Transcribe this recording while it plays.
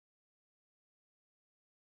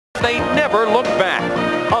They never looked back.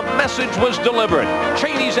 A message was delivered.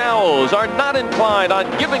 Cheney's Owls are not inclined on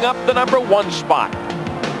giving up the #1 spot.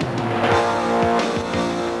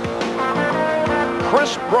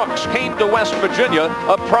 Chris Brooks came to West Virginia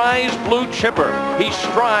a prize blue chipper. He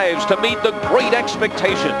strives to meet the great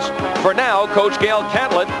expectations. For now, Coach Gail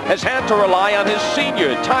Catlett has had to rely on his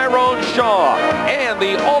senior Tyrone Shaw and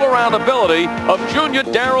the all-around ability of junior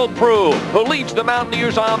Darrell Prue, who leads the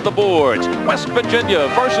Mountaineers on the boards. West Virginia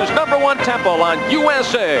versus #1 Temple on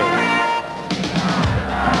USA.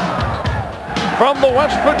 From the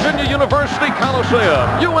West Virginia University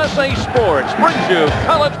Coliseum, USA Sports brings you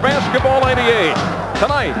College Basketball 88.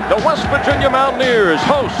 Tonight, the West Virginia Mountaineers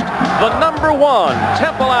host the #1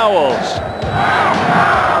 Temple Owls.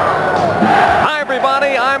 Hi,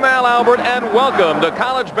 everybody. I'm Al Albert, and welcome to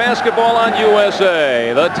College Basketball on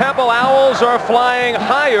USA. The Temple Owls are flying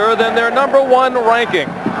higher than their #1 ranking.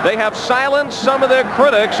 They have silenced some of their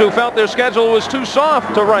critics who felt their schedule was too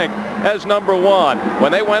soft to rank as #1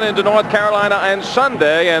 when they went into North Carolina on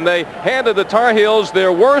Sunday and they handed the Tar Heels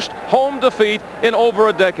their worst home defeat in over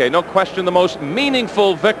a decade. No question the most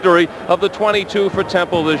meaningful victory of the 22 for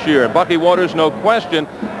Temple this year. Bucky Waters, no question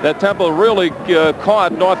that Temple really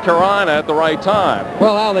caught North Carolina at the right time.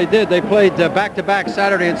 Well, Al, they did. They played back-to-back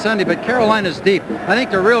Saturday and Sunday, but Carolina's deep. I think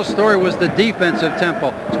the real story was the defense of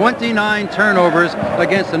Temple. 29 turnovers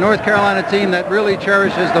against the North Carolina team that really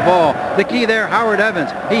cherishes the ball. The key there, Howard Evans.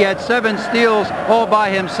 He had 7 steals all by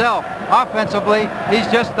himself. Offensively, he's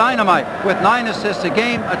just dynamite with 9 assists a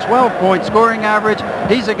game, a 12-point scoring average.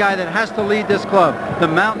 He's a guy that has to lead this club. The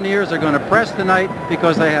Mountaineers are going to press tonight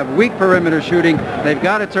because they have weak perimeter shooting. They've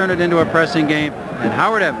got to turn it into a pressing game. And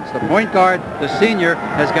Howard Evans, the point guard, the senior,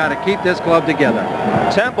 has got to keep this club together.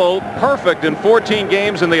 Temple perfect in 14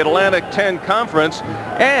 games in the Atlantic 10 Conference.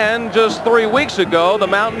 And just 3 weeks ago, the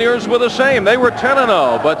Mountaineers were the same. They were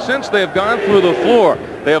 10-0. But since they've gone through the floor,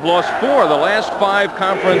 they have lost 4 of the last 5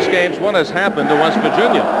 conference games. What has happened to West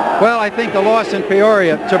Virginia? Well, I think the loss in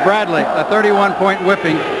Peoria to Bradley, a 31-point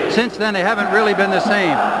whipping. Since then, they haven't really been the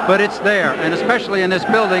same, but it's there, and especially in this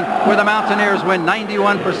building where the Mountaineers win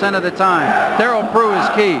 91% of the time. Darrell Prue is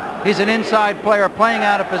key. He's an inside player playing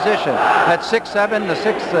out of position. At 6'7", the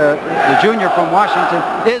junior from Washington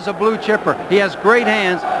is a blue chipper. He has great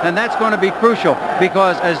hands, and that's going to be crucial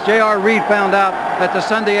because, as J.R. Reed found out at the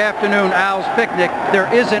Sunday afternoon Owls picnic, there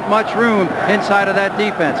isn't much room inside of that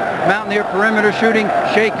defense. Mountaineer perimeter shooting,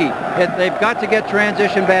 shaky. They've got to get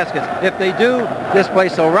transition baskets. If they do, this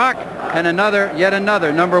place will rock, and yet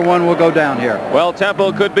another #1 will go down here. Well,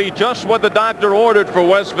 Temple could be just what the doctor ordered for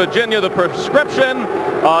West Virginia. The prescription,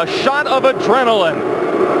 a shot of adrenaline.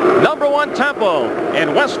 #1 Temple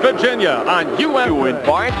in West Virginia on UVU,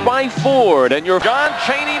 embarked by Ford and your John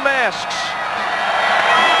Cheney masks.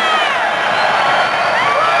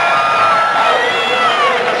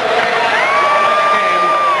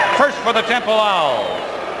 First for the Temple Owls.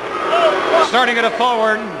 Starting at a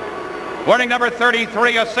forward, wearing number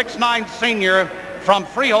 33, a 6'9" senior from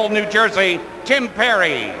Freehold, New Jersey, Tim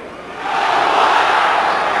Perry.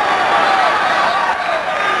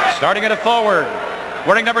 Starting at a forward,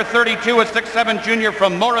 wearing number 32, a 6'7" junior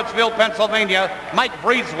from Morrisville, Pennsylvania, Mike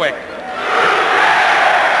Breeswick.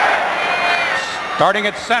 Starting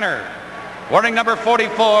at center, wearing number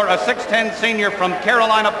 44, a 6'10" senior from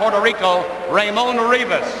Carolina, Puerto Rico, Ramon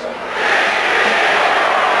Rivas.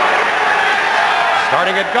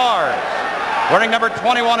 Starting at guard, wearing number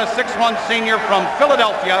 21, a 6'1" senior from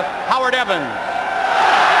Philadelphia, Howard Evans.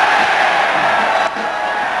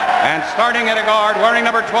 And starting at a guard, wearing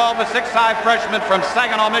number 12, a 6'5" freshman from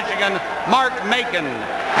Saginaw, Michigan, Mark Macon.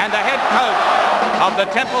 And the head coach of the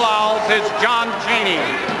Temple Owls is John Cheney.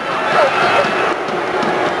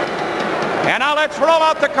 And now let's roll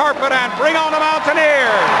out the carpet and bring on the Mountaineers.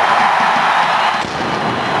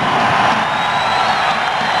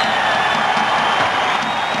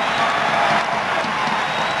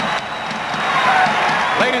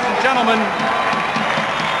 Ladies and gentlemen,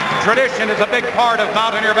 tradition is a big part of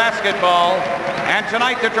Mountaineer basketball, and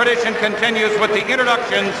tonight the tradition continues with the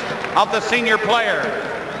introductions of the senior players.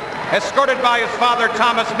 Escorted by his father,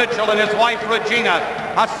 Thomas Mitchell, and his wife, Regina,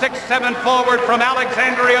 a 6'7" forward from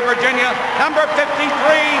Alexandria, Virginia, number 53,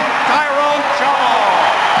 Tyrone Shaw.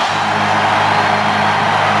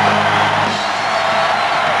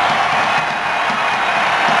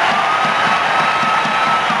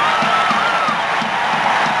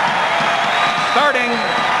 Starting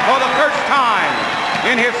for the first time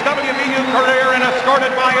in his WVU career and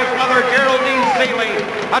escorted by his mother, Geraldine Seeley,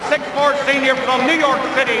 a 6'4" senior from New York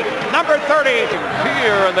City, number 30.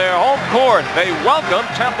 Here in their home court, they welcome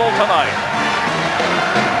Temple tonight.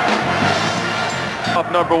 off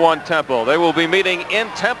 #1 Temple. They will be meeting in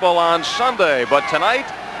Temple on Sunday, but tonight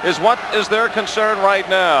is what is their concern right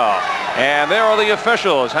now. And there are the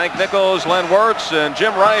officials, Hank Nichols, Len Wirtz, and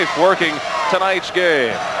Jim Reif working tonight's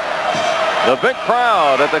game. The big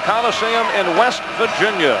crowd at the Coliseum in West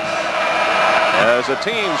Virginia as the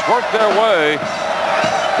teams work their way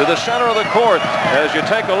to the center of the court. As you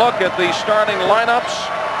take a look at the starting lineups,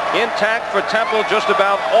 intact for Temple just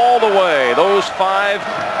about all the way. Those five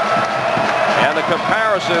and the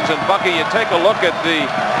comparisons. And Bucky, you take a look at the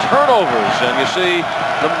turnovers and you see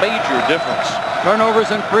the major difference. Turnovers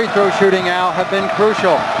and free throw shooting, Al, have been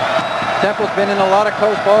crucial. Temple's been in a lot of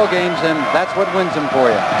close ball games, and that's what wins them for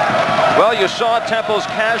you. Well, you saw Temple's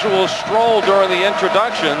casual stroll during the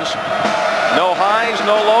introductions. No highs,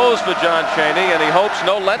 no lows for John Chaney, and he hopes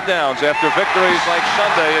no letdowns after victories like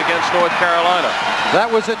Sunday against North Carolina. That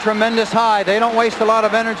was a tremendous high. They don't waste a lot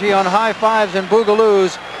of energy on high fives and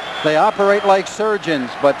boogaloos. They operate like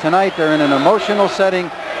surgeons, but tonight they're in an emotional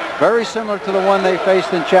setting very similar to the one they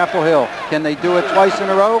faced in Chapel Hill. Can they do it twice in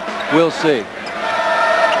a row? We'll see.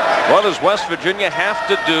 What does West Virginia have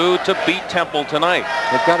to do to beat Temple tonight?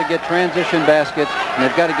 They've got to get transition baskets, and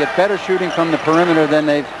they've got to get better shooting from the perimeter than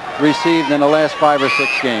they've received in the last 5 or 6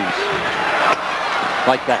 games.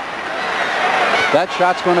 Like that. That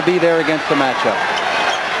shot's going to be there against the matchup.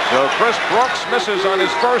 So Chris Brooks misses on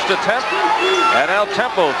his first attempt, and now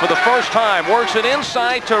Temple for the first time works it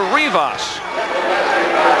inside to Rivas.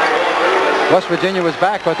 West Virginia was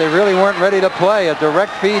back, but they really weren't ready to play. A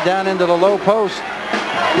direct feed down into the low post.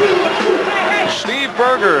 Steve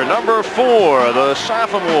Berger, number 4, the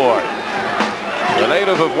sophomore, the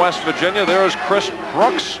native of West Virginia. There's Chris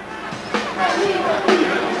Brooks.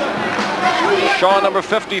 Shaw, number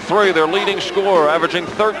 53, their leading scorer, averaging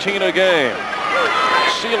 13 a game.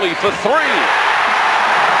 Seeley for 3.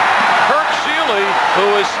 Kirk Seeley, who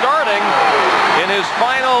is starting in his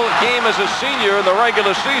final game as a senior in the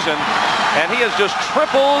regular season, and he has just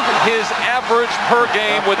tripled his average per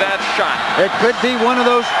game with that shot. It could be one of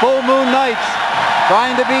those full moon nights.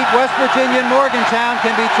 Trying to beat West Virginia and Morgantown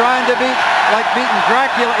can be trying to beat like beating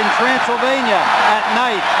Dracula in Transylvania at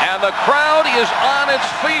night. And the crowd is on its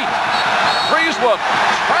feet. Frieswood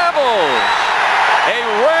travels. A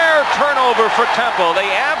rare turnover for Temple. They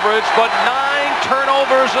average but 9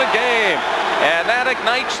 turnovers a game. And that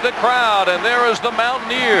ignites the crowd. And there is the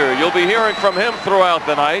Mountaineer. You'll be hearing from him throughout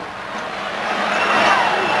the night.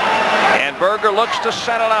 And Berger looks to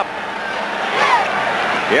set it up.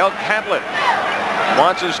 Gail Catlett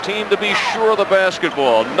wants his team to be sure of the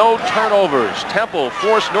basketball. No turnovers. Temple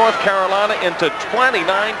forced North Carolina into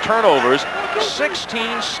 29 turnovers,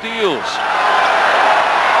 16 steals.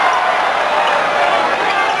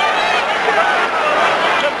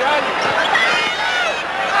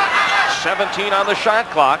 .17 on the shot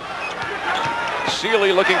clock.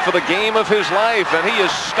 Seeley looking for the game of his life, and he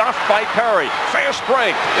is stuffed by Perry. Fast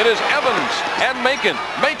break. It is Evans and Macon.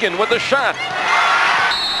 Macon with the shot.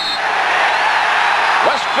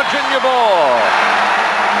 West Virginia ball.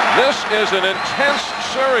 This is an intense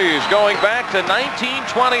series going back to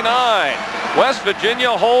 1929. West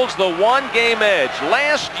Virginia holds the 1-game edge.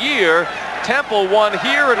 Last year, Temple won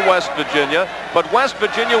here in West Virginia, but West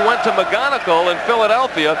Virginia went to McGonigal in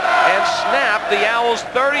Philadelphia and snapped the Owls'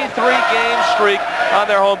 33-game streak on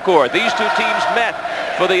their home court. These two teams met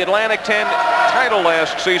for the Atlantic 10 title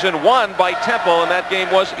last season, won by Temple, and that game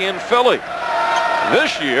was in Philly.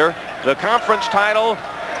 This year, the conference title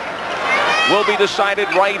will be decided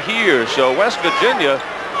right here. So West Virginia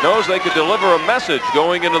knows they could deliver a message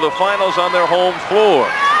going into the finals on their home floor.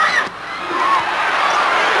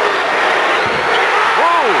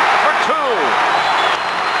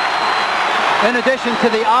 In addition to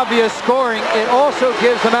the obvious scoring, it also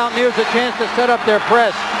gives the Mountaineers a chance to set up their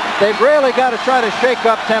press. They've really got to try to shake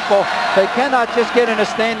up Temple. They cannot just get in a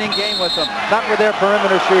standing game with them, not with their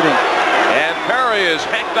perimeter shooting. And Perry is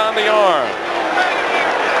hacked on the arm.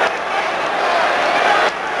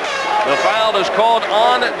 The foul is called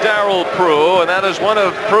on Darrell Prue, and that is one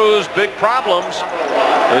of Prue's big problems.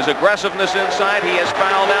 His aggressiveness inside. He has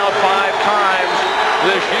fouled out 5 times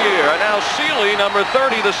this year. And now Seeley, number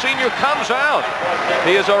 30, the senior, comes out.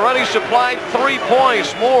 He has already supplied 3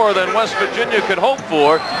 points more than West Virginia could hope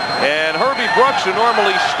for. And Herbie Brooks, who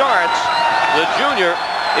normally starts, the junior,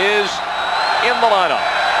 is in the lineup.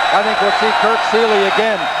 I think we'll see Kirk Seeley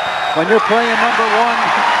again. When you're playing number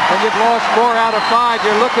 1 and you've lost 4 out of 5,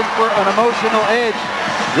 you're looking for an emotional edge.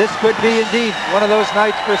 This could be indeed one of those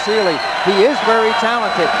nights for Seeley. He is very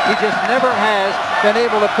talented. He just never has been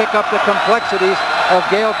able to pick up the complexities of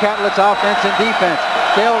Gail Catlett's offense and defense.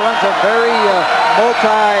 Gail runs a very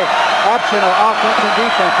optional offense and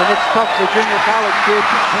defense, and it's tough for junior college kids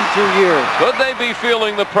in 2 years. Could they be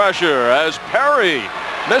feeling the pressure as Perry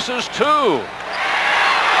misses 2?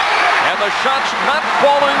 And the shot's not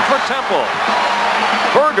falling for Temple.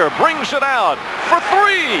 Berger brings it out for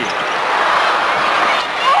 3.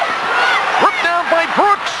 Ripped down by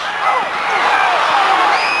Brooks.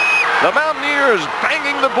 The Mountaineers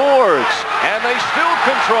banging the boards, and they still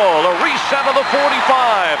control a reset of the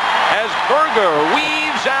 45 as Berger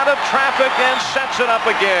weaves out of traffic and sets it up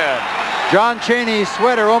again. John Chaney's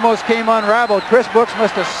sweater almost came unraveled. Chris Brooks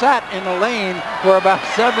must have sat in the lane for about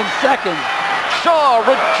 7 seconds. Shaw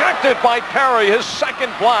rejected by Perry, his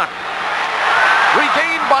second block.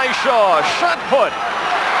 Regained by Shaw, shot put.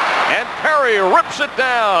 And Perry rips it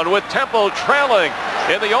down with Temple trailing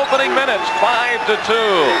in the opening minutes, 5-2.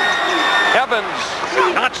 Evans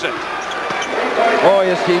knots it. Boy,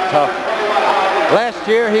 is he tough. Last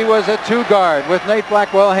year he was a 2 guard with Nate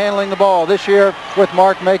Blackwell handling the ball. This year with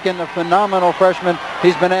Mark Macon, a phenomenal freshman,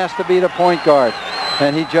 he's been asked to be the point guard.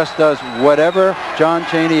 And he just does whatever John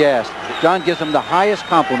Chaney asked. John gives him the highest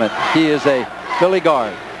compliment. He is a Philly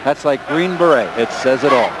guard. That's like Green Beret. It says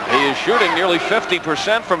it all. He is shooting nearly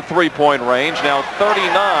 50% from three-point range, now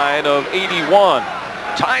 39 of 81.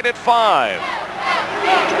 Tied at 5.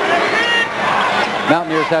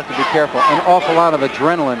 Mountaineers have to be careful. An awful lot of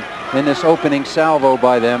adrenaline in this opening salvo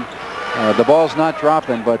by them. The ball's not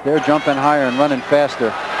dropping, but they're jumping higher and running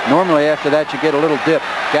faster. Normally after that you get a little dip.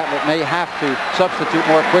 Gatlett may have to substitute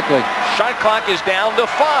more quickly. Shot clock is down to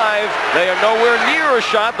 5. They are nowhere near a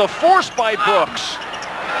shot. The force by Brooks.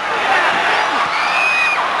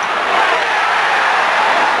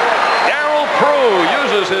 Prue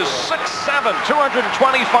uses his 6'7",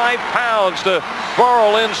 225 pounds to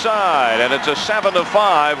burrow inside, and it's a 7-5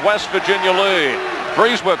 West Virginia lead.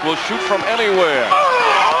 Frieswick will shoot from anywhere.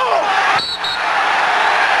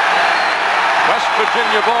 West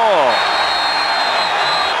Virginia ball.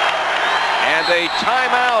 And a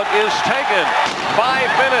timeout is taken. 5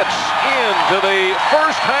 minutes into the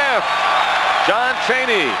first half. John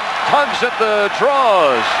Chaney tugs at the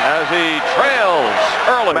draws as he trails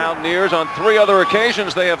early. Mountaineers on 3 other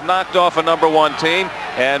occasions they have knocked off a #1 team.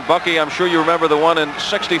 And Bucky, I'm sure you remember the one in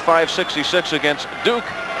 65-66 against Duke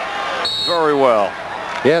very well.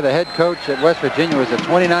 Yeah, the head coach at West Virginia was a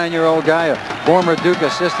 29-year-old guy, a former Duke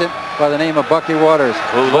assistant by the name of Bucky Waters.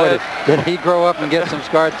 Did he grow up and get some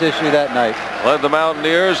scar tissue that night. Led the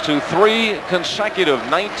Mountaineers to 3 consecutive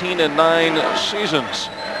 19-9 seasons.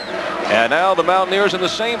 And now the Mountaineers in the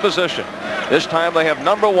same position. This time they have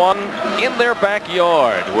 #1 in their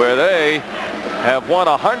backyard, where they have won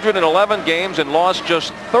 111 games and lost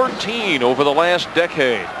just 13 over the last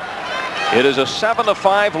decade. It is a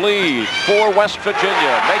 7-5 lead for West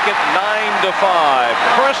Virginia. Make it 9-5.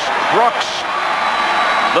 Chris Brooks,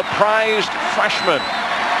 the prized freshman.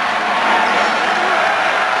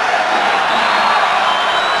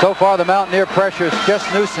 So far the Mountaineer pressure is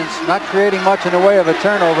just nuisance, not creating much in the way of a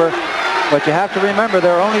turnover. But you have to remember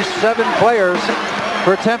there are only 7 players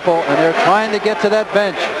for Temple, and they're trying to get to that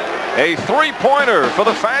bench. A 3-pointer for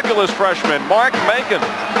the fabulous freshman, Mark Macon,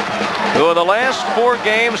 who in the last 4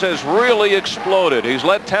 games has really exploded. He's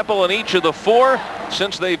led Temple in each of the 4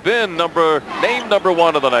 since they've been named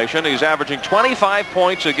 #1 of the nation. He's averaging 25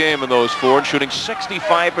 points a game in those 4 and shooting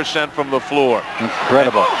 65% from the floor.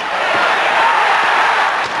 Incredible.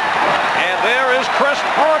 And there is Chris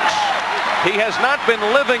Brooks. He has not been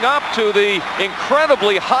living up to the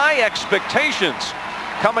incredibly high expectations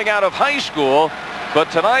coming out of high school, but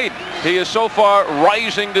tonight he is so far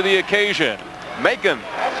rising to the occasion. Macon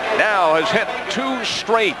now has hit 2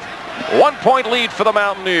 straight. 1-point lead for the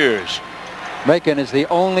Mountaineers. Macon is the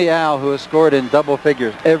only Owl who has scored in double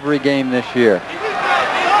figures every game this year.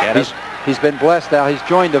 He's been blessed, Al. He's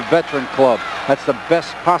joined a veteran club. That's the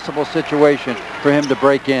best possible situation for him to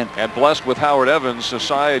break in. And blessed with Howard Evans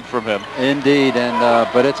aside from him. Indeed,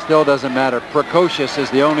 but it still doesn't matter. Precocious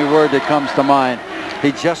is the only word that comes to mind.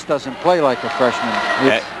 He just doesn't play like a freshman.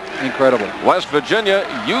 It's incredible. West Virginia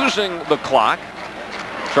using the clock,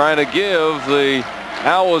 trying to give the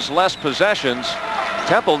Owls less possessions.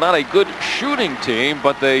 Temple not a good shooting team,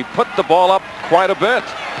 but they put the ball up quite a bit.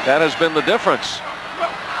 That has been the difference.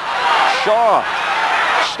 Shaw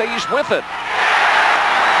stays with it.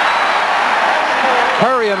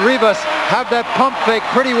 Curry and Rivas have that pump fake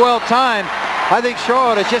pretty well timed. I think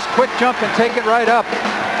Shaw ought to just quick jump and take it right up.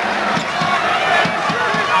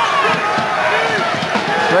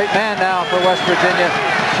 Great man now for West Virginia.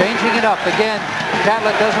 Changing it up again.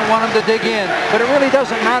 Gatlett doesn't want him to dig in, but it really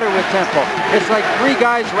doesn't matter with Temple. It's like 3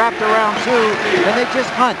 guys wrapped around 2, and they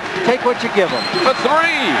just hunt. Take what you give them. The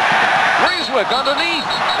 3. Frieswick underneath.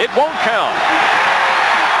 It won't count.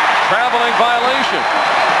 Traveling violation.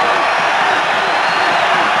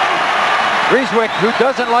 Frieswick, who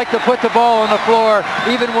doesn't like to put the ball on the floor,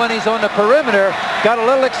 even when he's on the perimeter, got a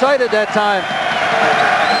little excited that time.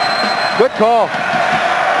 Good call.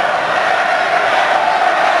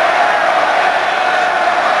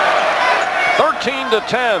 To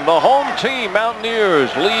 10, the home team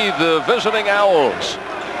Mountaineers lead the visiting Owls.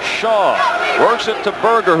 Shaw works it to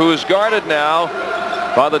Berger, who is guarded now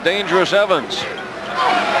by the dangerous Evans.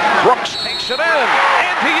 Brooks takes it in,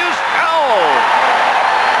 and he is fouled.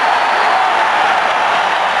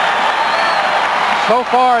 So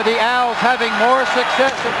far, the Owls having more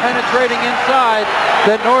success in penetrating inside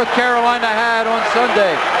than North Carolina had on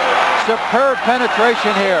Sunday. Superb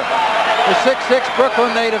penetration here. The 6'6"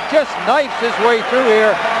 Brooklyn native just knifes his way through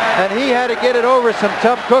here, and he had to get it over some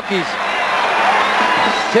tough cookies.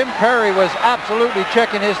 Tim Perry was absolutely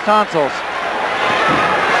checking his tonsils.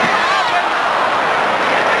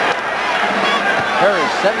 Perry,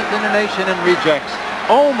 7th in the nation in rejects.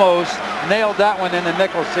 Almost nailed that one in the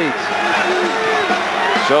nickel seats.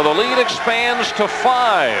 So the lead expands to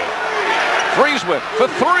 5. Frieswick for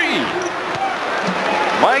 3.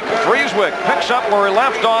 Mike Frieswick picks up where he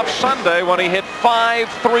left off Sunday when he hit 5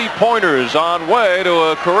 3-pointers on way to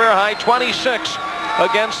a career-high 26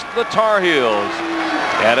 against the Tar Heels.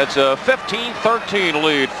 And it's a 15-13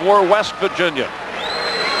 lead for West Virginia.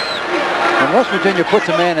 When West Virginia puts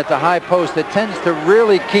a man at the high post, it tends to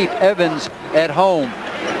really keep Evans at home.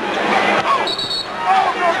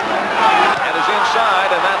 And is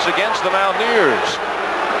inside, and that's against the Mountaineers.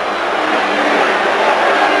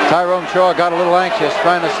 Tyrone Shaw got a little anxious,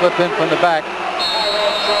 trying to slip in from the back.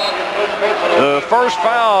 The first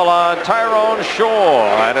foul on Tyrone Shaw,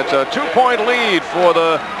 and it's a 2-point lead for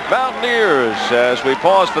the Mountaineers as we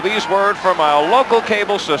pause for these words from our local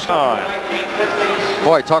cable system.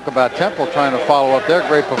 Boy, talk about Temple trying to follow up their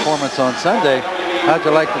great performance on Sunday. How'd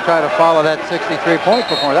you like to try to follow that 63-point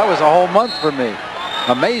performance? That was a whole month for me.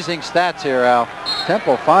 Amazing stats here, Al.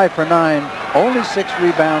 Temple 5 for 9, only 6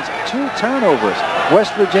 rebounds, 2 turnovers.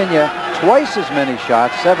 West Virginia twice as many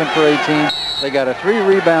shots, 7 for 18. They got a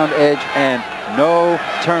 3-rebound edge and no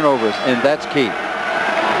turnovers, and that's key.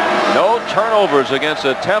 No turnovers against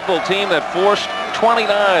a Temple team that forced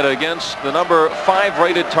 29 against the number 5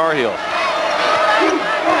 rated Tar Heel.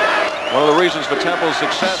 One of the reasons for Temple's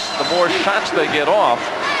success, the more shots they get off.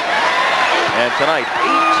 And tonight,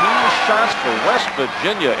 18 shots for West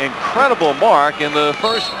Virginia. Incredible mark in the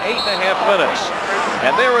first 8.5 minutes.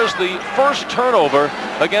 And there is the first turnover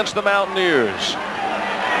against the Mountaineers.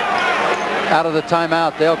 Out of the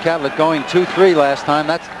timeout, Dale Catlett going 2-3 last time.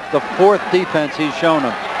 That's the 4th defense he's shown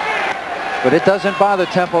them. But it doesn't bother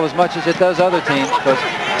Temple as much as it does other teams, because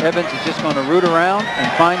Evans is just going to root around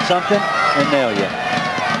and find something and nail you.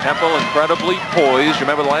 Temple incredibly poised.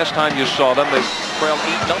 Remember the last time you saw them, they trailed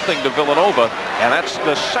 8-0 to Villanova, and that's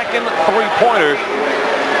the second 3-pointer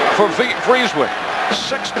for Frieswick.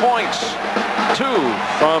 6 points, 2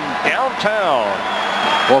 from downtown.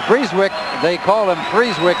 Well, Frieswick, they call him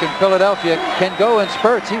Frieswick in Philadelphia, can go in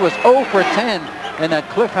spurts. He was 0 for 10 in that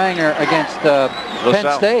cliffhanger against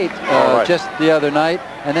Penn State just the other night,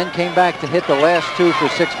 and then came back to hit the last 2 for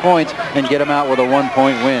 6 points and get him out with a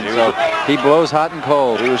 1-point win. So he blows hot and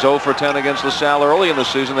cold. He was 0 for 10 against LaSalle early in the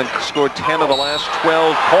season, then scored 10 of the last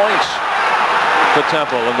 12 points for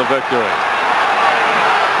Temple in the victory.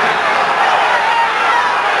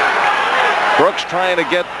 Brooks trying to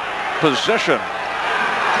get position.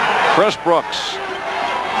 Chris Brooks,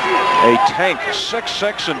 a tank,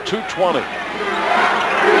 6'6" and 220.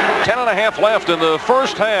 10.5 left in the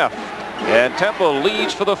first half, and Temple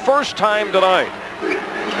leads for the first time tonight.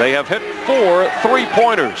 They have hit 4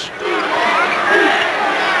 3-pointers.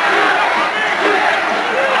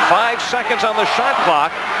 5 seconds on the shot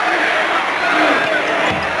clock.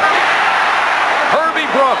 Herbie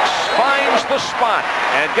Brooks finds the spot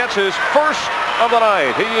and gets his first of the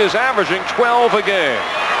night. He is averaging 12 a game.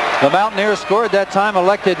 The Mountaineers scored that time,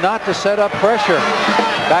 elected not to set up pressure.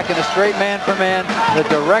 Back in a straight man-for-man, the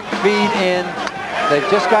direct feed in. They've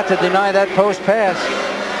just got to deny that post pass.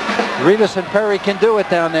 Rivas and Perry can do it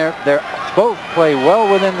down there. They both play well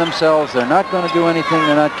within themselves. They're not going to do anything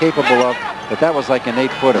they're not capable of, but that was like an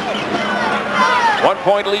 8-footer.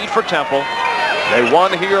 1-point lead for Temple. They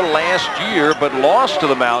won here last year, but lost to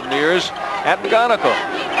the Mountaineers at McGonigal,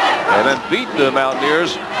 and then beat the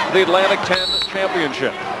Mountaineers for the Atlantic 10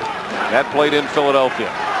 championship. That played in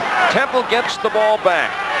Philadelphia. Temple gets the ball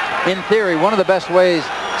back. In theory, one of the best ways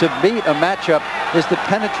to beat a matchup is the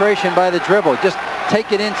penetration by the dribble. Just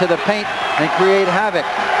take it into the paint and create havoc.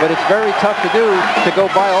 But it's very tough to do, to go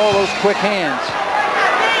by all those quick hands.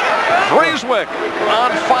 Frieswick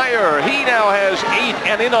on fire. He now has 8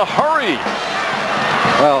 and in a hurry.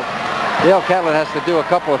 Well, Dale Catlett has to do a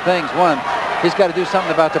couple of things. One, he's got to do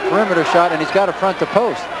something about the perimeter shot, and he's got to front the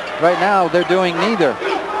post. Right now, they're doing neither.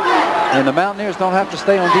 And the Mountaineers don't have to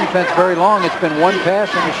stay on defense very long. It's been one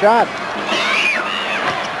pass and a shot.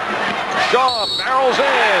 Shaw barrels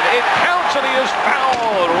in. It counts, and he is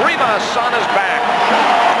fouled. Rivas on his back.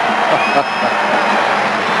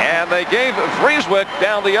 And they gave Frieswick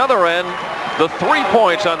down the other end the 3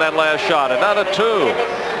 points on that last shot, and not a 2.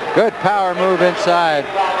 Good power move inside.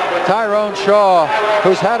 Tyrone Shaw,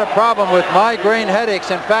 who's had a problem with migraine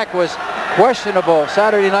headaches, in fact was questionable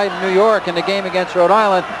Saturday night in New York in the game against Rhode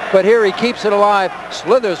Island, but here he keeps it alive,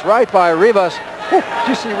 slithers right by Rivas. Did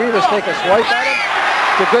you see Rivas take a swipe at him?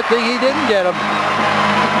 It's a good thing he didn't get him.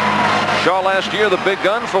 Shaw last year, the big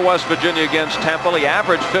gun for West Virginia against Temple. He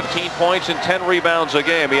averaged 15 points and 10 rebounds a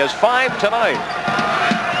game. He has 5 tonight.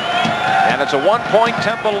 And it's a 1-point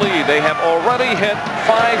Temple lead. They have already hit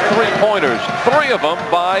 5 3-pointers, 3 of them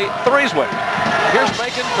by Frieswick. Here's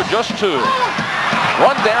Macon for just 2.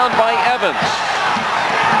 Run down by Evans.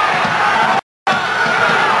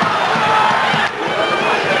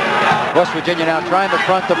 West Virginia now trying to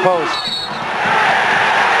front the post.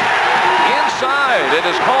 Inside, it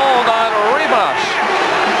is called on Rivas.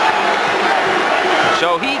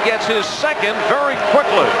 So he gets his second very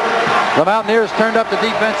quickly. The Mountaineers turned up the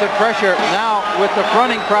defensive pressure. Now with the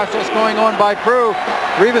fronting process going on by Prue,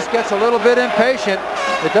 Rivas gets a little bit impatient.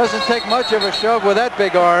 It doesn't take much of a shove with that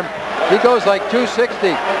big arm. He goes like 260,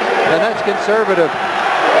 and that's conservative.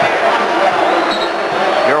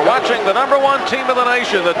 You're watching the #1 team of the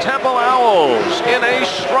nation, the Temple Owls, in a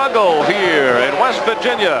struggle here in West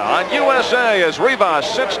Virginia on USA as Rivas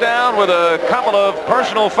sits down with a couple of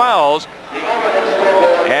personal fouls.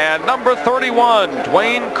 And number 31,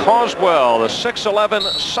 Dwayne Coswell, the 6'11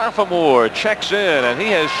 sophomore, checks in, and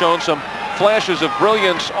he has shown some flashes of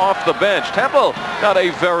brilliance off the bench. Temple, not a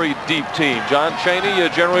very deep team. John Chaney, you're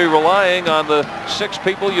generally relying on the 6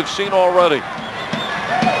 people you've seen already.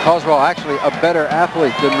 Coswell actually a better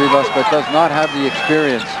athlete than Rivas, but does not have the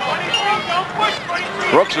experience.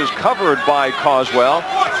 Brooks is covered by Coswell.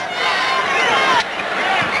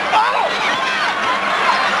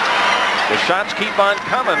 The shots keep on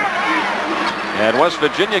coming, and West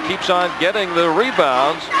Virginia keeps on getting the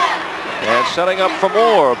rebounds and setting up for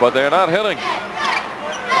more, but they're not hitting.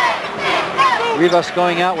 Rivas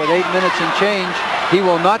going out with 8 minutes and change. He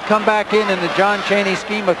will not come back in the John Chaney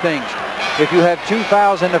scheme of things. If you have 2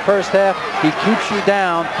 fouls in the first half, he keeps you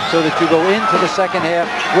down so that you go into the second half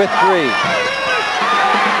with 3.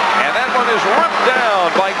 And that one is ripped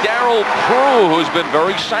down by Darryl Prue, who's been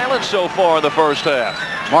very silent so far in the first half.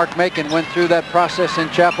 Mark Macon went through that process in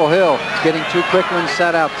Chapel Hill, getting 2 quick ones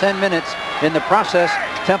set out. 10 minutes in the process.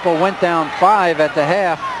 Temple went down 5 at the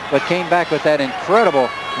half, but came back with that incredible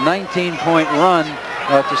 19-point run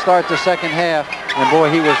to start the second half. And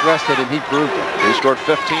boy, he was rested, and he proved it. He scored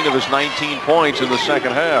 15 of his 19 points in the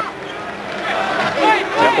second half.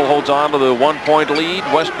 Temple holds on to the 1-point lead.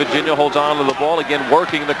 West Virginia holds on to the ball, again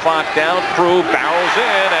working the clock down. Prue barrels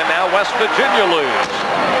in, and now West Virginia leads.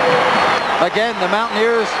 Again, the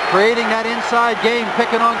Mountaineers creating that inside game,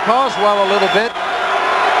 picking on Coswell a little bit.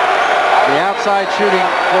 The outside shooting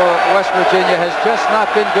for West Virginia has just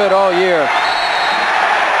not been good all year.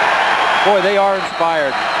 Boy, they are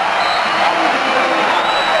inspired.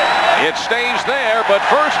 It stays there, but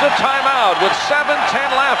first a timeout with 7:10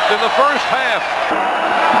 left in the first half.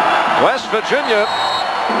 West Virginia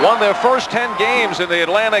won their first 10 games in the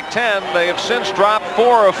Atlantic 10. They have since dropped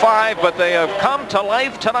 4 or 5, but they have come to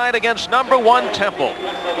life tonight against #1 Temple.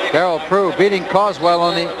 Darryl Prue beating Coswell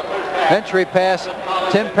on the entry pass.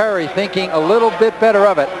 Tim Perry thinking a little bit better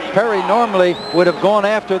of it. Perry normally would have gone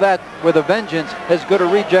after that with a vengeance, as good a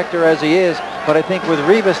rejecter as he is. But I think with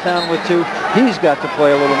Rivas down with 2, he's got to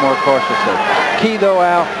play a little more cautiously. Key though,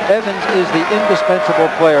 Al, Evans is the indispensable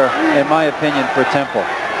player, in my opinion, for Temple.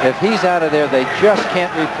 If he's out of there, they just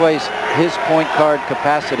can't replace his point guard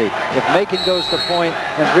capacity. If Macon goes to point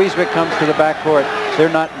and Frieswick comes to the backcourt, they're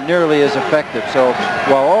not nearly as effective. So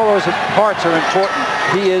while all those parts are important,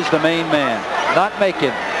 he is the main man, not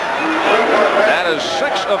Macon. That is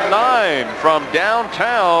 6 of 9 from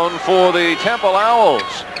downtown for the Temple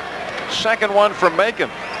Owls. Second one from Macon.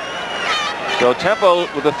 So Temple,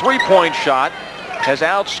 with a 3-point shot, has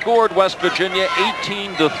outscored West Virginia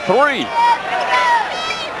 18-3.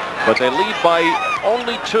 But they lead by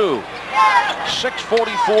only 2.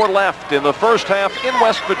 6:44 left in the first half in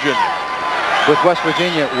West Virginia. with West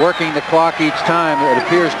Virginia working the clock each time, it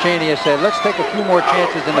appears Chaney has said, let's take a few more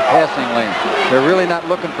chances in the passing lane. They're really not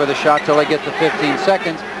looking for the shot till they get to 15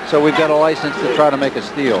 seconds, so we've got a license to try to make a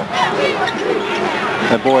steal.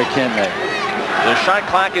 And boy, can they. The shot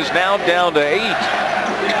clock is now down to 8.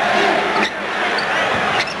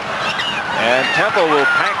 And Temple will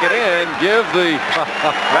pack it in, give the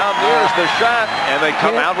Mountaineers the shot, and they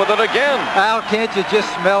come out with it again. Al, can't you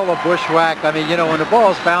just smell the bushwhack? I mean, you know, when the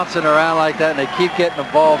ball's bouncing around like that and they keep getting the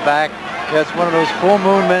ball back, that's one of those full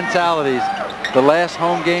moon mentalities. The last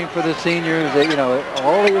home game for the seniors, you know,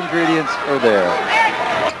 all the ingredients are there.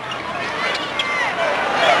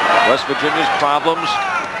 West Virginia's problems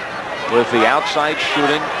with the outside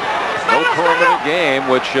shooting. No perimeter game,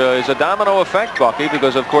 which is a domino effect, Bucky,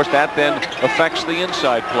 because of course that then affects the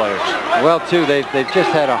inside players. Well, too, they've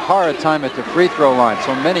just had a hard time at the free throw line.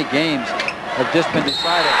 So many games have just been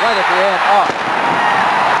decided right at the end. Oh.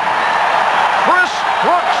 Chris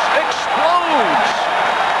Brooks explodes.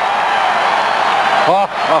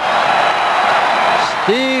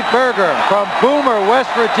 Steve Berger from Boomer,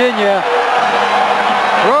 West Virginia,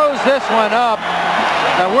 throws this one up.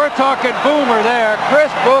 Now we're talking Boomer there.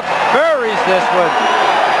 Chris Brooks buries this one.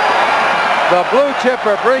 The blue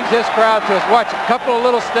chipper brings this crowd to us. Watch, a couple of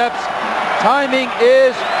little steps. Timing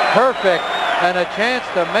is perfect and a chance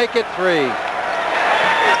to make it 3.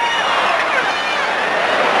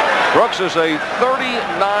 Brooks is a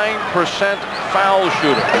 39% foul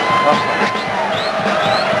shooter.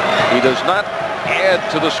 He does not add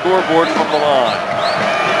to the scoreboard from the line.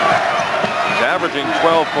 He's averaging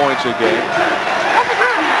 12 points a game.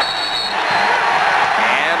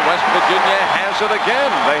 West Virginia has it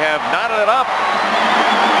again. They have knotted it up.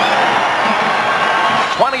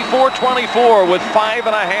 24-24 with 5.5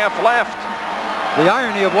 left. The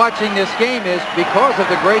irony of watching this game is because of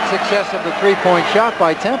the great success of the three-point shot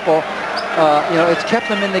by Temple, you know, it's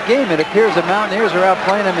kept them in the game. It appears the Mountaineers are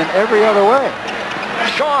outplaying them in every other way.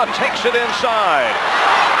 Shaw takes it inside.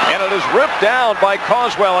 And it is ripped down by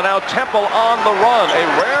Coswell, and now Temple on the run. A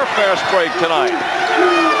rare fast break tonight.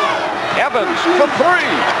 Evans for 3.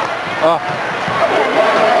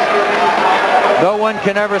 No one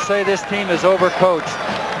can ever say this team is overcoached.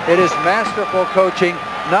 It is masterful coaching,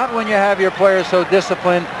 not when you have your players so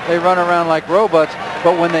disciplined they run around like robots,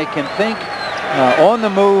 but when they can think on the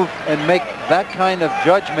move and make that kind of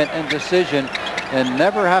judgment and decision and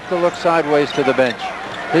never have to look sideways to the bench.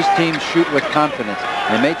 His teams shoot with confidence.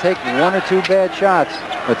 They may take 1 or 2 bad shots,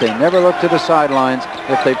 but they never look to the sidelines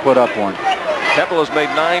if they put up one. Temple has made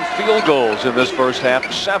 9 field goals in this first half,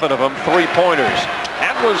 7 of them three-pointers.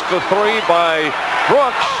 That was the 3 by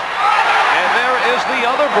Brooks. And there is the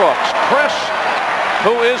other Brooks, Chris,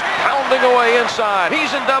 who is pounding away inside.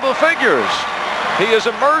 He's in double figures. He is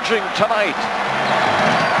emerging tonight.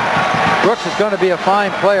 Brooks is going to be a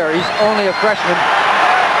fine player. He's only a freshman.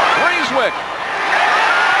 Breezewick.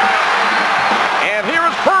 And here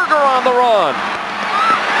is Berger on the run.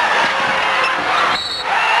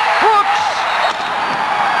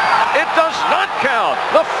 Does not count.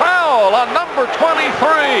 The foul on number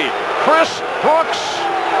 23, Chris Brooks.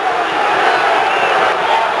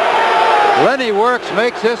 Lenny Works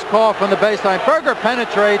makes this call from the baseline. Berger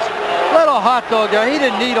penetrates. Little hot dog there. He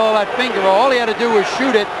didn't need all that finger roll. All he had to do was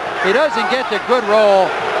shoot it. He doesn't get the good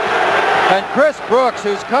roll. And Chris Brooks,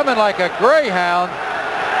 who's coming like a greyhound.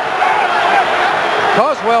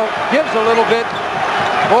 Coswell gives a little bit.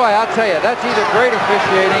 Boy, I'll tell you, that's either great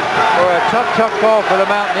officiating or a tough call for the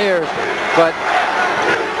Mountaineers. But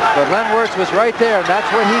Len Wirtz was right there, and that's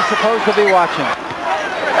what he's supposed to be watching.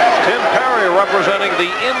 Tim Perry representing the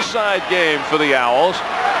inside game for the Owls.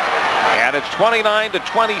 And it's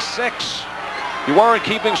 29-26. You weren't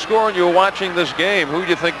keeping score and you were watching this game. Who do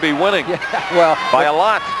you think be winning? Yeah, well, by a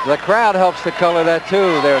lot. The crowd helps to color that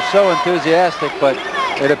too. They're so enthusiastic, but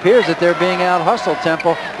it appears that they're being out-hustled,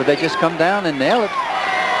 Temple, but they just come down and nail it.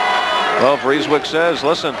 Well, Breezewick says,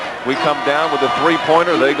 listen, we come down with a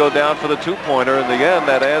three-pointer, they go down for the two-pointer. In the end,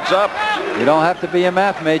 that adds up. You don't have to be a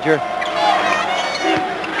math major.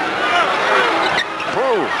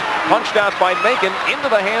 Crew punched out by Macon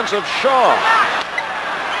into the hands of Shaw.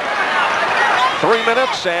 3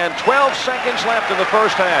 minutes and 12 seconds left in the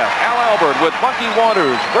first half. Al Albert with Bucky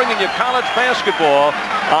Waters bringing you college basketball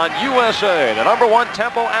on USA. The #1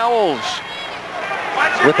 Temple Owls.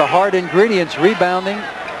 With the hard ingredients, rebounding,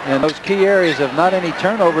 and those key areas of not any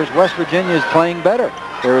turnovers, West Virginia is playing better.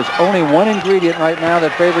 There is only one ingredient right now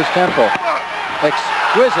that favors Temple.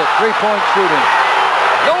 Exquisite three-point shooting.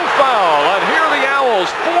 No foul, and here are the Owls,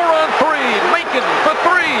 4 on 3. Macon for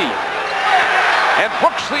 3. And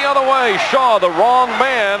Brooks the other way. Shaw, the wrong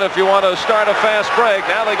man if you want to start a fast break.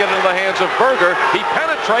 Now they get into the hands of Berger. He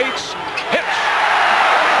penetrates, hits.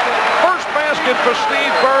 First basket for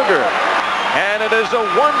Steve Berger. And it is a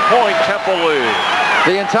 1-point Temple lead.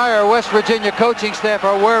 The entire West Virginia coaching staff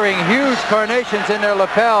are wearing huge carnations in their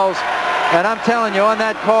lapels. And I'm telling you, on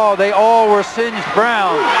that call, they all were singed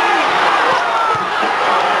brown.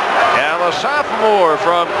 And the sophomore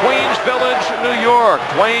from Queens Village, New York,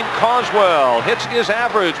 Dwayne Coswell, hits his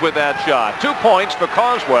average with that shot. 2 points for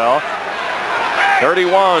Coswell.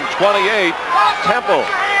 31-28. Temple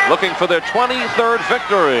looking for their 23rd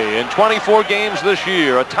victory in 24 games this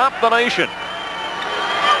year, atop the nation.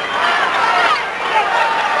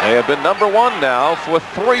 They have been number 1 now for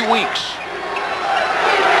 3 weeks.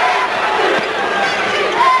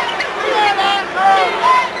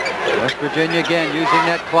 West Virginia again using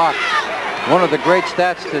that clock. One of the great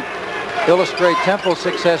stats to illustrate Temple's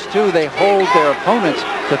success too, they hold their opponents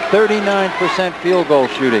to 39% field goal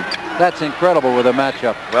shooting. That's incredible with a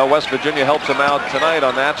matchup. Well, West Virginia helps them out tonight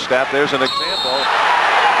on that stat. There's an example.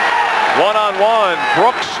 One-on-one,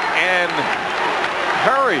 Brooks and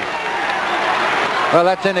Perry. Well,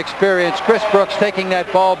 that's inexperience. Chris Brooks taking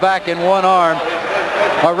that ball back in one arm.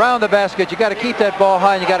 Around the basket, you got to keep that ball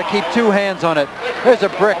high and you got to keep 2 hands on it. There's a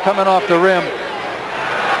brick coming off the rim.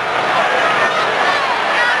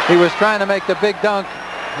 He was trying to make the big dunk.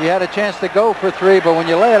 He had a chance to go for 3, but when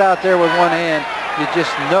you lay it out there with one hand, you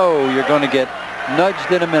just know you're going to get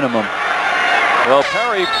nudged at a minimum. Well,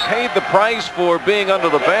 Perry paid the price for being under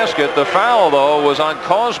the basket. The foul, though, was on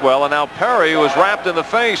Coswell, and now Perry, who was wrapped in the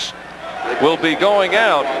face, will be going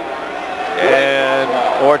out.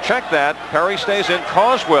 Or check that, Perry stays in,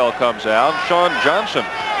 Coswell comes out. Sean Johnson,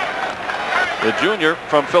 the junior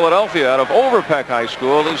from Philadelphia out of Overpeck High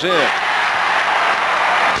School, is in.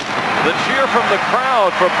 The cheer from the crowd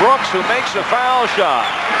for Brooks, who makes a foul shot.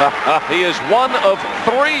 He is 1 of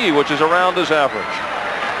 3, which is around his average.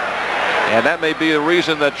 And that may be the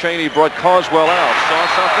reason that Chaney brought Coswell out. Saw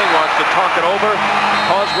something, wants to talk it over.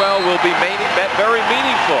 Coswell will be very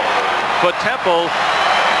meaningful for Temple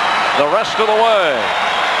the rest of the way.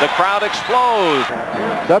 The crowd explodes.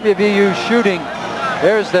 WVU shooting.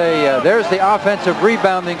 There's the offensive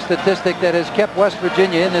rebounding statistic that has kept West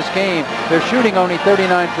Virginia in this game. They're shooting only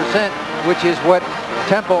 39%, which is what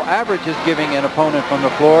Temple average is giving an opponent from the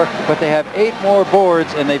floor, but they have 8 more boards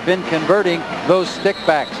and they've been converting those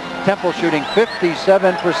stickbacks. Temple shooting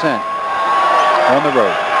 57% on the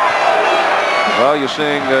road. Well, you're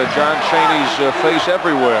seeing John Chaney's face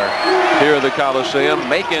everywhere here at the Coliseum.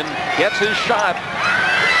 Macon gets his shot,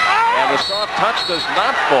 and the soft touch does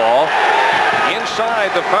not fall.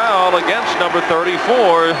 Inside the foul against number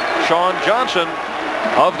 34, Sean Johnson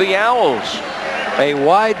of the Owls. A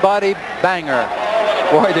wide-body banger.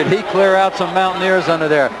 Boy, did he clear out some Mountaineers under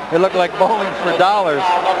there. It looked like bowling for dollars.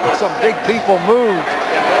 Some big people moved.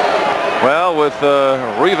 Well, with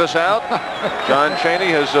Rivas out, John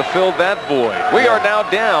Chaney has filled that void. We are now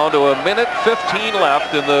down to 1:15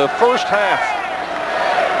 left in the first half.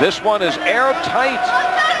 This one is airtight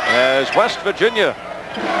as West Virginia.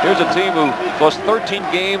 Here's a team who lost 13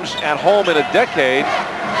 games at home in a decade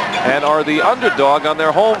and are the underdog on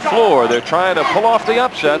their home floor. They're trying to pull off the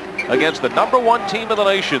upset against the number 1 team in the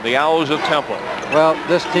nation, the Owls of Temple. Well,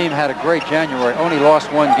 this team had a great January. Only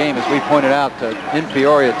lost 1 game, as we pointed out, in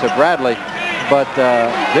Peoria to Bradley. But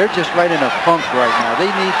they're just right in a funk right now.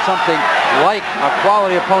 They need something like a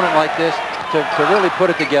quality opponent like this to really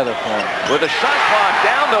put it together for them. With a shot clock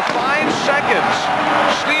down to 5 seconds,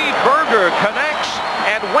 Steve Berger connects,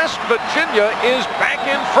 and West Virginia is back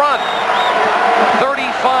in front.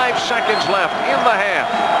 35 seconds left in the half.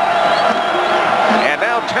 And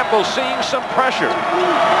now Temple seeing some pressure.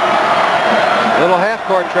 Little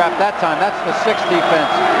half-court trap that time. That's the 6th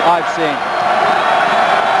defense I've seen.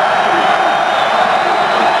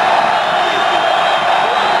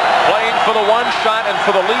 Playing for the 1 shot and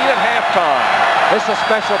for the lead at halftime. This is a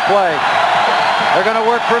special play. They're going to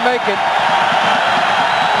work for Macon.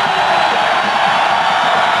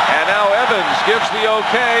 And now Evans gives the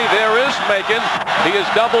okay. There is Macon. He is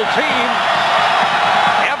double teamed.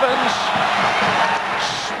 Evans,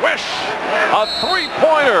 swish, a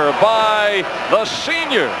 3-pointer by the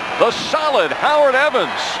senior, the solid Howard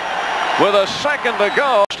Evans, with a second to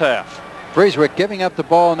go. Half. Frieswick giving up the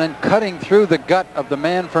ball and then cutting through the gut of the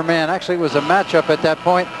man-for-man. Actually, it was a matchup at that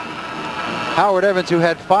point. Howard Evans, who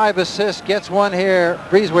had 5 assists, gets 1 here.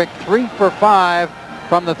 Frieswick 3 for 5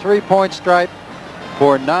 from the 3-point stripe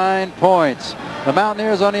for 9 points. The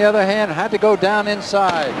Mountaineers, on the other hand, had to go down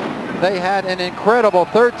inside. They had an incredible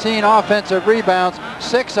 13 offensive rebounds,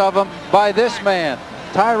 6 of them by this man,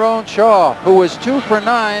 Tyrone Shaw, who was 2 for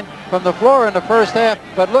 9 from the floor in the first half.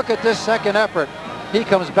 But look at this second effort. He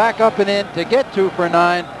comes back up and in to get 2 for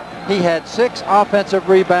 9. He had 6 offensive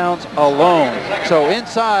rebounds alone. So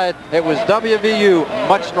inside, it was WVU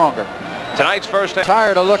much stronger. Tonight's first half.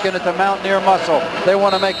 Tired of looking at the Mountaineer muscle. They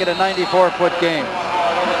want to make it a 94-foot game.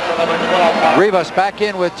 Rivas back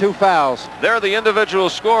in with 2 fouls. There are the individual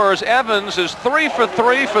scorers. Evans is 3 for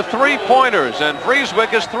 3 for 3-pointers, and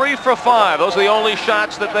Vrieswijk is 3 for 5. Those are the only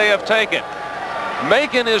shots that they have taken.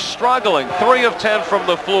 Macon is struggling, 3 of 10 from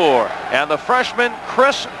the floor. And the freshman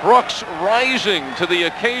Chris Brooks rising to the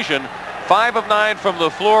occasion, 5 of 9 from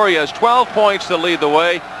the floor. He has 12 points to lead the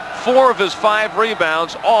way. 4 of his 5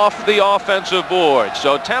 rebounds off the offensive board.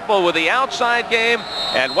 So Temple with the outside game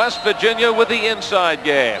and West Virginia with the inside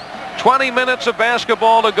game. 20 minutes of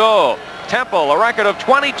basketball to go. Temple, a record of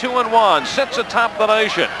 22-1, sits atop the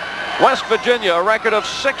nation. West Virginia, a record of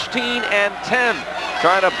 16-10,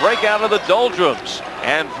 trying to break out of the doldrums.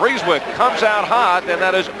 And Vrieswijk comes out hot, and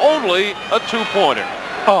that is only a 2-pointer.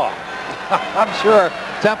 Oh, I'm sure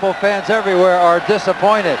Temple fans everywhere are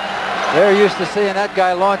disappointed. They're used to seeing that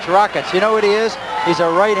guy launch rockets. You know what he is? He's a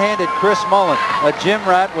right-handed Chris Mullen, a gym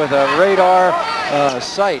rat with a radar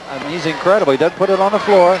sight. I mean, he's incredible. He doesn't put it on the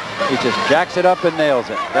floor. He just jacks it up and nails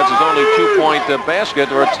it. That's his only 2-point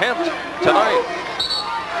basket or attempt tonight.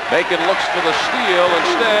 Macon looks for the steal.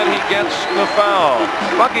 Instead, he gets the foul.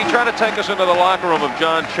 Bucky, try to take us into the locker room of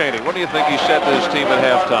John Chaney. What do you think he said to his team at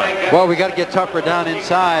halftime? Well, we got to get tougher down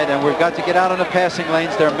inside, and we've got to get out on the passing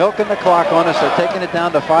lanes. They're milking the clock on us. They're taking it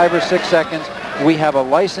down to 5 or 6 seconds. We have a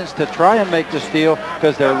license to try and make the steal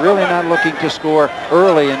because they're really not looking to score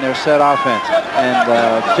early in their set offense. And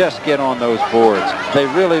just get on those boards. They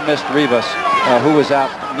really missed Rivas, who was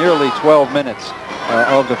out nearly 12 minutes.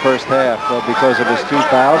 Of the first half because of his 2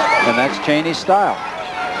 fouls, and that's Chaney's style.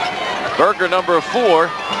 Berger, number 4,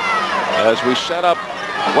 as we set up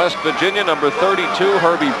West Virginia, number 32,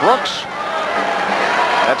 Herbie Brooks.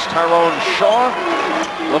 That's Tyrone Shaw.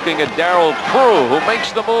 Looking at Darryl Prue, who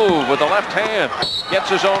makes the move with the left hand, gets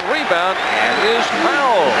his own rebound, and is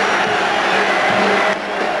fouled.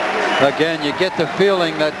 Again, you get the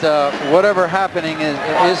feeling that whatever happening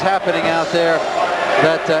is happening out there,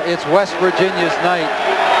 that it's West Virginia's night.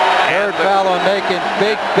 Third foul on Macon,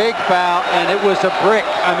 big foul, and it was a brick.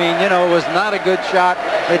 I mean, you know, it was not a good shot.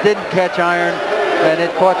 It didn't catch iron, and it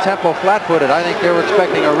caught Temple flat-footed. I think they were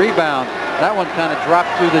expecting a rebound. That one kind of dropped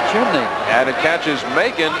through the chimney. And it catches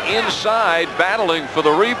Macon inside, battling for the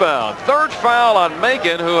rebound. Third foul on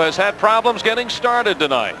Macon, who has had problems getting started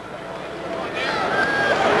tonight.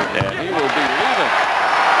 And he will be leaving.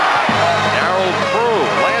 Darryl Prue.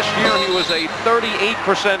 Last year he was a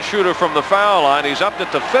 38% shooter from the foul line. He's upped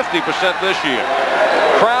it to 50% this year.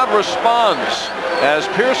 Crowd responds as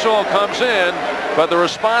Pearsall comes in, but the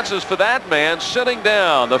response is for that man sitting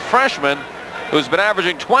down, the freshman who's been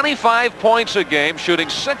averaging 25 points a game, shooting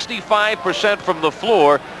 65% from the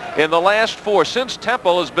floor in the last 4 since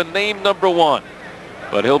Temple has been named number 1.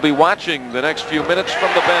 But he'll be watching the next few minutes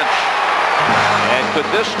from the bench. And could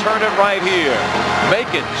this turn it right here?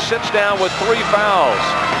 Macon sits down with 3 fouls.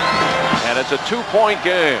 And it's a 2-point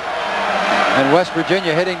game. And West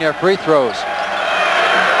Virginia hitting their free throws.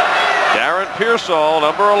 Darren Pearsall,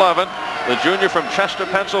 number 11, the junior from Chester,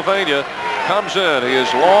 Pennsylvania, comes in. He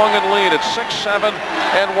is long and lean at 6'7"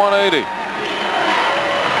 and 180.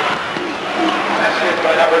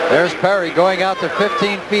 There's Perry going out to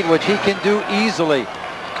 15 feet, which he can do easily.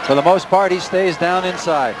 For the most part, he stays down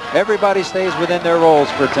inside. Everybody stays within their roles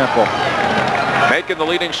for Temple. Macon the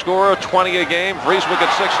leading scorer, 20 a game. Vrieswijk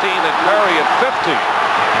at 16 and Perry at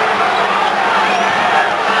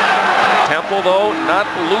 50. Temple, though, not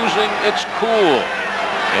losing its cool.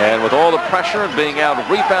 And with all the pressure and being out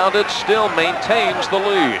rebounded, still maintains the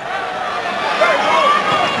lead.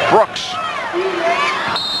 Brooks.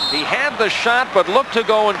 He had the shot, but looked to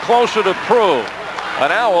go in closer to Prue.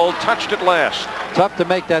 An Owl touched it last. Tough to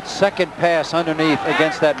make that second pass underneath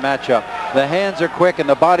against that matchup. The hands are quick and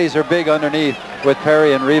the bodies are big underneath with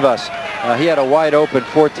Perry and Rivas. He had a wide open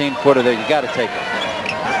 14-footer there. You got to take it.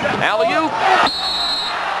 Alley-oop.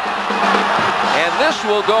 And this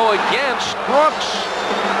will go against Brooks.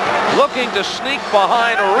 Looking to sneak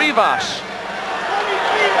behind Rivas.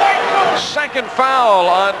 Second foul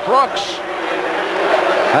on Brooks.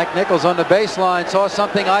 Hank Nichols on the baseline saw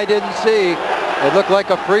something I didn't see. It looked like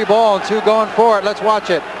a free ball and 2 going for it. Let's watch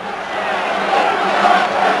it.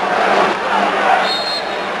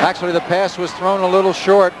 Actually, the pass was thrown a little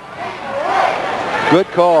short. Good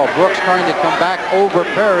call. Brooks trying to come back over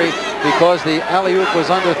Perry because the alley-oop was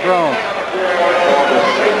underthrown.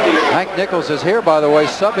 Hank Nichols is here, by the way,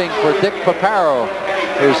 subbing for Dick Paparo.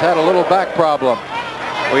 who's had a little back problem.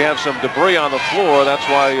 We have some debris on the floor. That's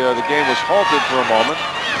why the game was halted for a moment.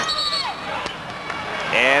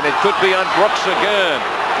 And it could be on Brooks again.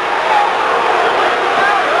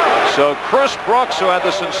 So Chris Brooks, who had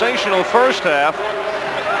the sensational first half,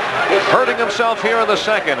 hurting himself here in the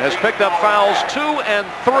second, has picked up fouls 2 and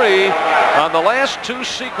 3 on the last 2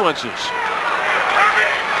 sequences.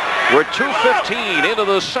 We're 2:15 into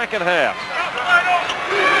the second half.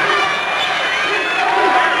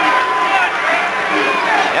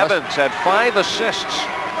 Evans had 5 assists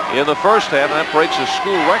in the first half, and that breaks a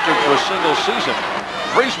school record for a single season.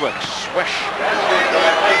 Breeswick, swish.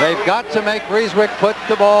 They've got to make Breeswick put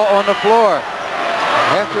the ball on the floor.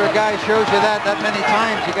 After a guy shows you that many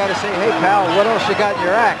times, you got to say, hey, pal, what else you got in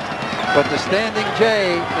your act? But the standing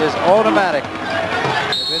J is automatic.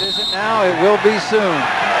 If it isn't now, it will be soon.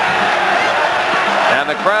 And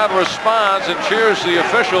the crowd responds and cheers the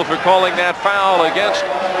official for calling that foul against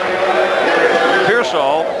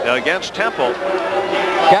Pearsall, against Temple.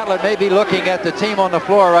 Catlett may be looking at the team on the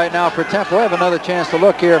floor right now for Temple. We have another chance to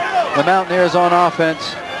look here. The Mountaineers on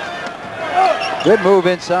offense. Good move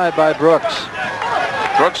inside by Brooks.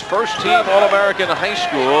 Brooks, first team All-American high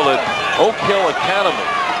school at Oak Hill Academy.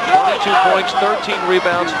 22 points, 13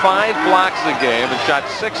 rebounds, 5 blocks a game, and shot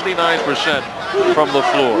 69% from the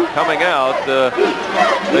floor. Coming out,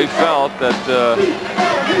 they felt that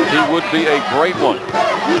he would be a great one.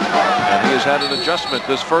 And he has had an adjustment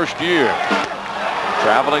this first year.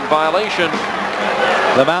 Traveling violation.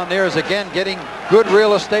 The Mountaineers again getting good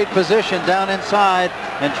real estate position down inside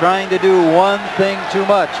and trying to do one thing too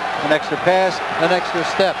much. An extra pass, an extra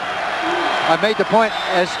step. I made the point,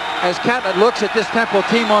 as Catlett looks at this Temple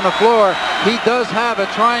team on the floor, he does have a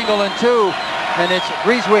triangle and 2, and it's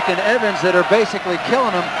Breeswick and Evans that are basically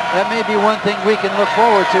killing him. That may be one thing we can look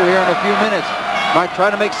forward to here in a few minutes. Might try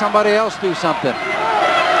to make somebody else do something.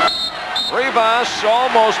 Rivas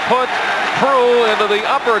almost put Prue into the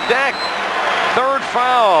upper deck. Third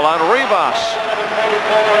foul on Rivas.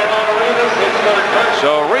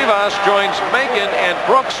 So Rivas joins Macon and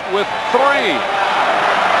Brooks with 3.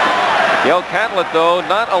 Gail Catlett, though,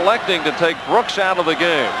 not electing to take Brooks out of the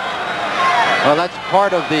game. Well, that's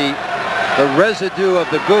part of the residue of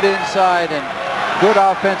the good inside and good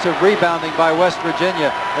offensive rebounding by West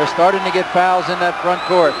Virginia. They're starting to get fouls in that front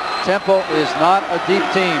court. Temple is not a deep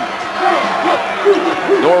team.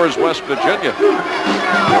 Nor is West Virginia.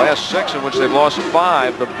 The last 6 in which they've lost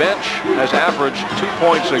 5, the bench has averaged 2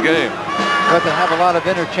 points a game. But they have a lot of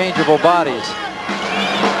interchangeable bodies.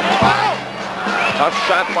 Tough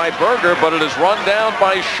shot by Berger, but it is run down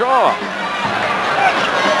by Shaw.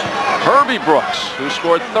 Herbie Brooks, who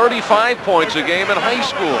scored 35 points a game in high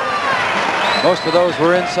school. Most of those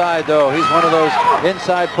were inside, though. He's one of those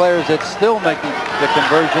inside players that's still making the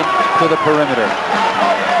conversion to the perimeter.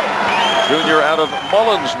 Junior out of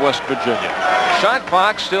Mullins, West Virginia. Shot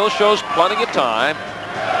clock still shows plenty of time.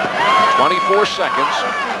 24 seconds.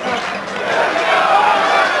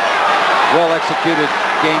 Well executed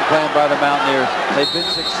game plan by the Mountaineers. They've been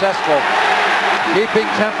successful keeping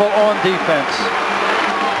Temple on defense.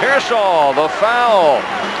 Pearsall, the foul,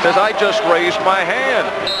 says I just raised my hand.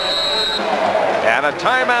 And a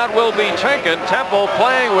timeout will be taken. Temple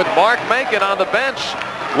playing with Mark Macon on the bench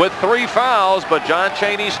with 3 fouls, but John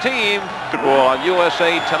Chaney's team on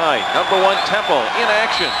USA Tonight. Number 1 Temple in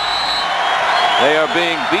action. They are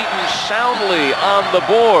being beaten soundly on the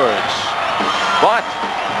boards, but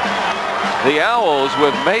the Owls,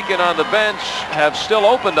 with Macon on the bench, have still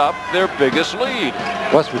opened up their biggest lead.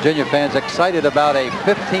 West Virginia fans excited about a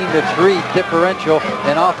 15-3 differential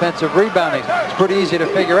in offensive rebounding. It's pretty easy to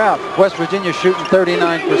figure out. West Virginia shooting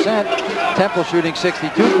 39%, Temple shooting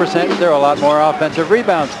 62%. There are a lot more offensive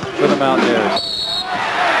rebounds for the Mountaineers.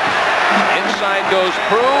 Inside goes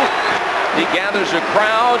Prue. He gathers a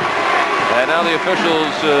crowd, and now the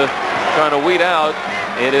officials trying to weed out.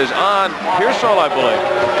 It is on Pearsall, I believe.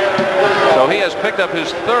 So he has picked up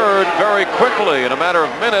his 3rd very quickly. In a matter of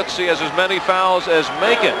minutes, he has as many fouls as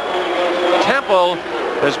Macon. Temple,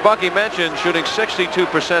 as Bucky mentioned, shooting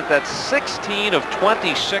 62%. That's 16 of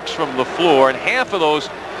 26 from the floor, and half of those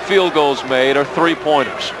field goals made are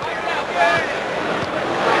 3-pointers.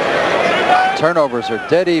 Turnovers are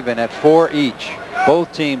dead even at 4 each.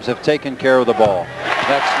 Both teams have taken care of the ball.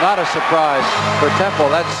 That's not a surprise for Temple.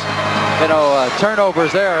 That's, you know,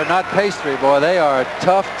 turnovers there are not pastry, boy. They are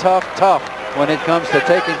tough, tough, tough when it comes to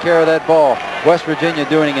taking care of that ball. West Virginia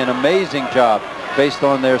doing an amazing job based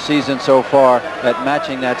on their season so far at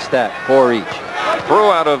matching that stat, 4 each.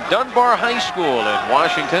 Prue out of Dunbar High School in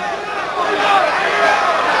Washington.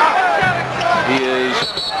 He is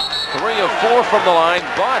 3 of 4 from the line,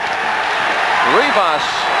 but Rivas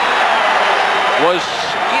was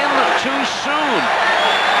in too soon.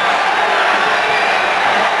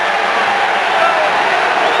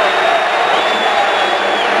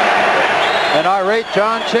 An irate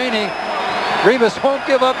John Chaney. Rivas won't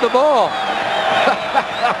give up the ball.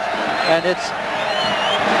 And it's,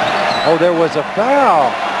 oh, there was a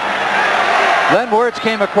foul. Len Wirtz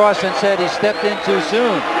came across and said he stepped in too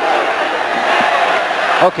soon.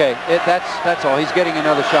 Okay, that's all. He's getting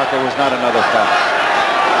another shot. There was not another foul.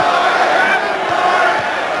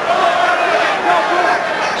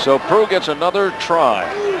 So Prue gets another try.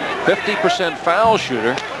 50% foul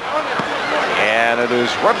shooter. And it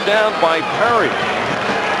is rubbed down by Perry.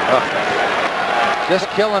 Just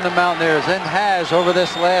killing the Mountaineers, and has over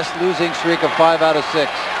this last losing streak of 5 out of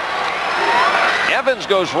 6. Evans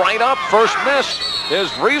goes right up. First miss is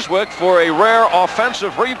Vrieswijk for a rare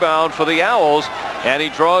offensive rebound for the Owls, and he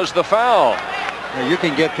draws the foul. Now, you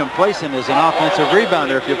can get complacent as an offensive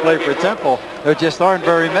rebounder if you play for Temple. There just aren't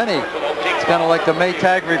very many. It's kind of like the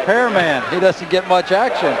Maytag repairman. He doesn't get much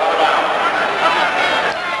action.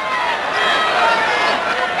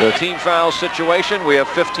 The team foul situation, we have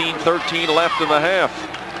 15-13 left in the half.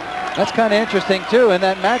 That's kind of interesting, too, in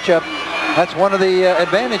that matchup. That's one of the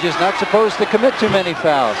advantages, not supposed to commit too many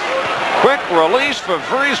fouls. Quick release for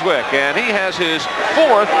Vrieswijk, and he has his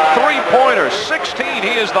 4th three-pointer. 16,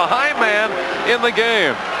 he is the high man in the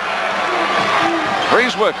game.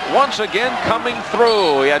 Vrieswijk once again coming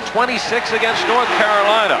through. He had 26 against North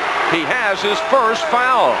Carolina. He has his first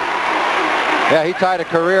foul. Yeah, he tied a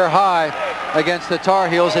career high against the Tar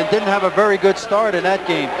Heels and didn't have a very good start in that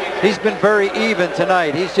game. He's been very even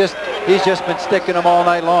tonight. He's just been sticking them all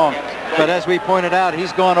night long. But as we pointed out,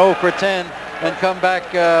 he's gone 0 for 10 and come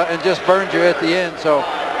back and just burned you at the end. So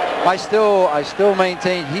I still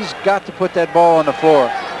maintain he's got to put that ball on the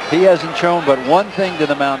floor. He hasn't shown but one thing to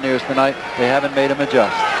the Mountaineers tonight. They haven't made him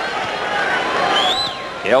adjust.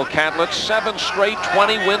 Gail Catlett, 7 straight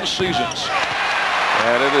 20-win seasons.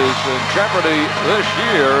 And it is in jeopardy this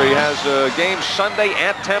year. He has a game Sunday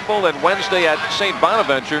at Temple and Wednesday at St.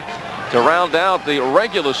 Bonaventure to round out the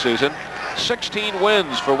regular season. 16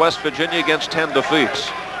 wins for West Virginia against 10 defeats.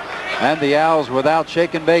 And the Owls without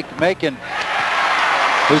Shake and Bake Macon,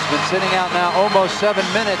 who's been sitting out now almost 7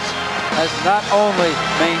 minutes, has not only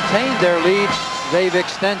maintained their lead, they've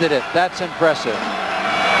extended it. That's impressive.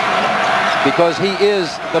 Because he is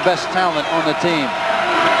the best talent on the team.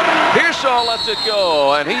 Pearsall lets it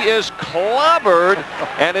go, and he is clobbered,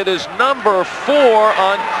 and it is number 4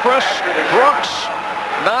 on Chris Brooks.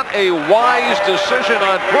 Not a wise decision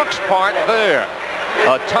on Brooks' part there.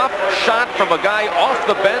 A tough shot from a guy off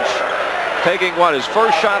the bench, taking what, his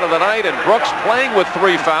first shot of the night, and Brooks playing with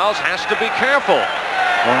 3 fouls, has to be careful.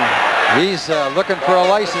 He's looking for a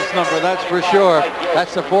license number, that's for sure.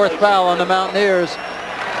 That's the 4th foul on the Mountaineers.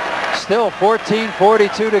 Still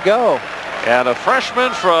 14:42 to go. And a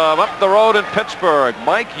freshman from up the road in Pittsburgh,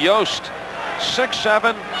 Mike Yost,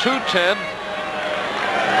 6'7", 210,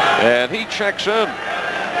 and he checks in.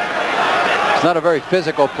 He's not a very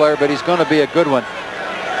physical player, but he's going to be a good one.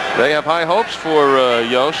 They have high hopes for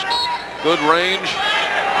Yost. Good range,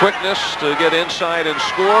 quickness to get inside and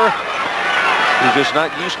score. He's just not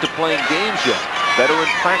used to playing games yet. Better in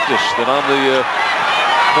practice than on the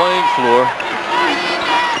playing floor.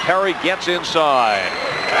 Perry gets inside.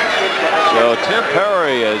 So Tim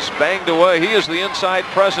Perry has banged away. He is the inside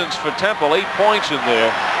presence for Temple. 8 points in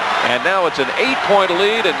there. And now it's an 8-point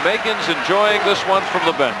lead, and Macon's enjoying this one from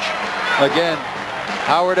the bench. Again,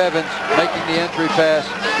 Howard Evans making the entry pass.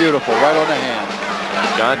 Beautiful, right on the hand.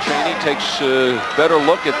 John Chaney takes a better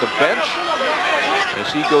look at the bench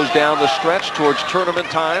as he goes down the stretch towards tournament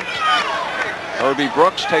time. Herbie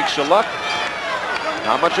Brooks takes a look.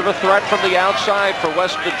 Not much of a threat from the outside for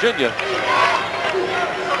West Virginia.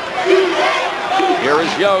 Here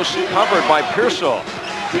is Yost, covered by Pearsall.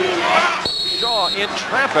 Shaw in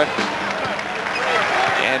traffic,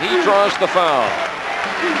 and he draws the foul.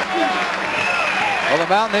 Well, the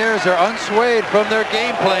Mountaineers are unswayed from their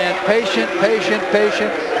game plan. Patient, patient,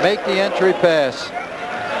 patient. Make the entry pass.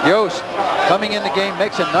 Yost coming in the game,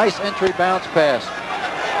 makes a nice entry bounce pass.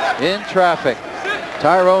 In traffic.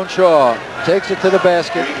 Tyrone Shaw takes it to the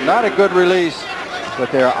basket. Not a good release,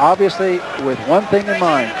 but they're obviously with one thing in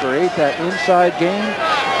mind: create that inside game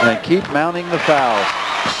and keep mounting the fouls.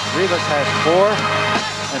 Rivas has 4,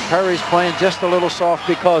 and Perry's playing just a little soft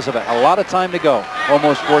because of it. A lot of time to go,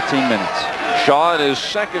 almost 14 minutes. Shaw in his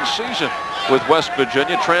 2nd season with West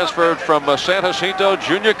Virginia, transferred from San Jacinto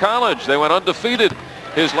Junior College. They went undefeated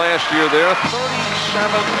his last year there,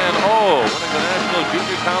 37-0, winning the National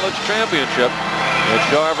Junior College Championship. And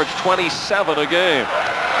Shaw averaged 27 a game.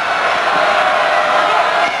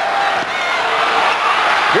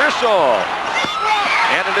 Pearsall.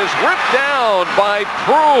 And it is ripped down by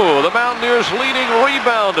Prue, the Mountaineers' leading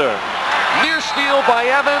rebounder. Near steal by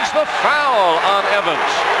Evans, the foul on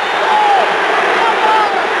Evans.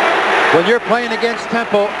 When you're playing against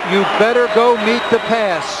Temple, you better go meet the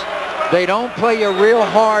pass. They don't play you real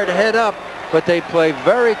hard head up, but they play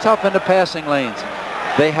very tough in the passing lanes.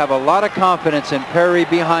 They have a lot of confidence in Perry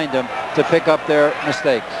behind them to pick up their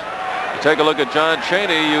mistakes. Take a look at John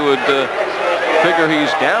Chaney. You would figure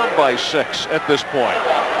he's down by 6 at this point.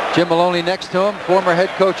 Jim Maloney next to him, former head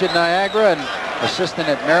coach at Niagara and assistant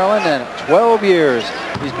at Maryland, and 12 years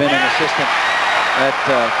he's been an assistant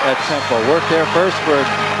at Temple. Worked there first for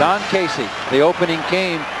Don Casey. The opening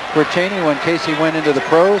came for Chaney when Casey went into the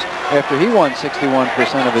pros after he won 61%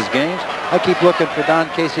 of his games. I keep looking for Don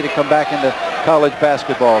Casey to come back into college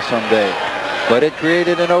basketball someday. But it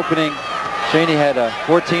created an opening. Chaney had a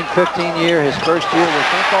 14-15 year, his first year with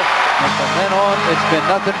Temple, and from then on, it's been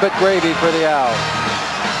nothing but gravy for the Owls.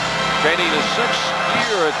 Chaney, his 6th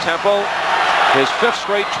year at Temple, his 5th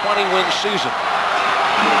straight 20-win season.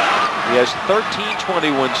 He has 13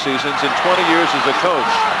 20-win seasons in 20 years as a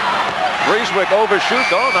coach. Vrieswijk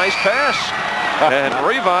overshoots. Oh, nice pass. And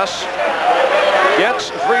Rivas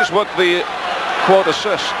gets Vrieswijk the quote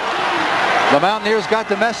assist. The Mountaineers got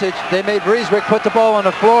the message. They made Vrieswijk put the ball on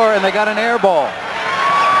the floor, and they got an air ball.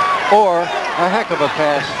 Or a heck of a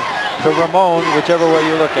pass to Ramon, whichever way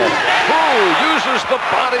you look at it. Prue uses the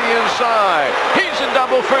body inside. He's in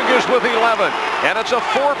double figures with 11, and it's a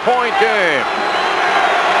 4-point game.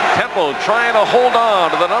 Temple trying to hold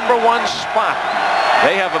on to the #1 spot.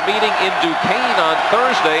 They have a meeting in Duquesne on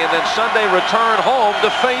Thursday and then Sunday return home to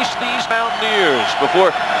face these Mountaineers before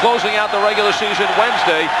closing out the regular season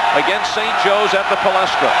Wednesday against St. Joe's at the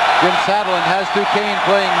Palestra. Jim Sadlin has Duquesne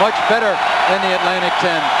playing much better than the Atlantic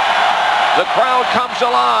 10. The crowd comes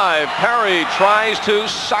alive. Perry tries to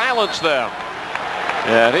silence them.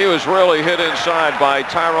 And he was really hit inside by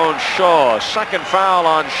Tyrone Shaw. Second foul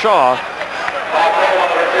on Shaw.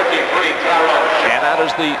 And that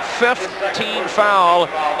is the 5th team foul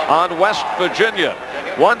on West Virginia.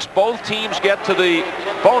 Once both teams get to the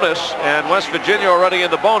bonus, and West Virginia already in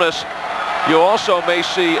the bonus, you also may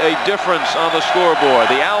see a difference on the scoreboard.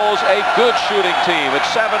 The Owls, a good shooting team at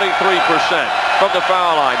 73% from the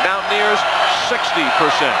foul line. Mountaineers,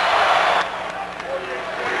 60%.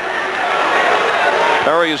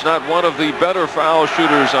 Perry is not one of the better foul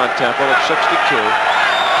shooters on Temple at 62.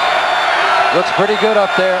 Looks pretty good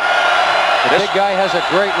up there. The big guy has a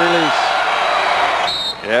great release.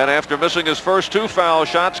 And after missing his first 2 foul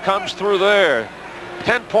shots, comes through there.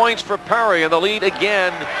 10 points for Perry, and the lead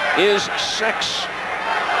again is 6.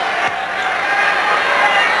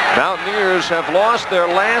 Mountaineers have lost their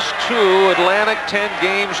last 2 Atlantic 10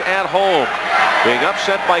 games at home, being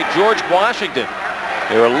upset by George Washington.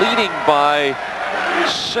 They were leading by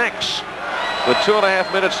 6 with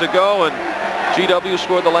 2.5 minutes to go, and GW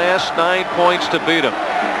scored the last 9 points to beat them.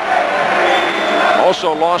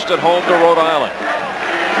 Also lost at home to Rhode Island.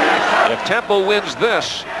 If Temple wins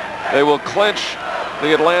this, they will clinch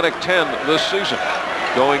the Atlantic 10 this season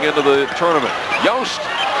going into the tournament. Yost,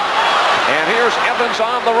 and here's Evans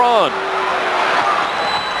on the run.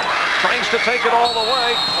 Tries to take it all the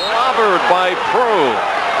way, clobbered by Prue.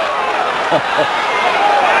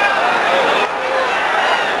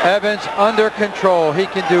 Evans under control. He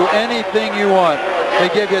can do anything you want. They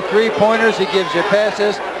give you 3-pointers. He gives you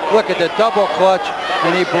passes. Look at the double clutch,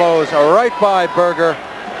 and he blows right by Berger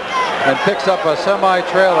and picks up a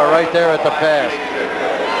semi-trailer right there at the pass.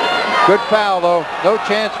 Good foul, though. No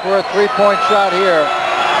chance for a 3-point shot here.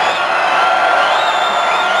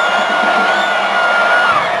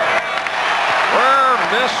 Rare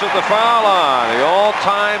miss at the foul line. The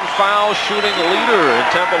all-time foul shooting leader in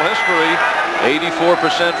Temple history.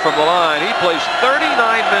 84% from the line. He plays 39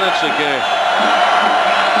 minutes a game.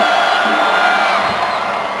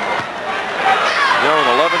 You know, in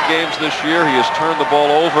 11 games this year, he has turned the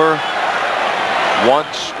ball over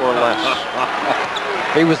once or less.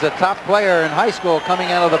 He was the top player in high school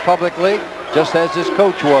coming out of the public league, just as his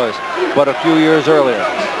coach was, but a few years earlier.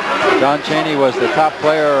 John Chaney was the top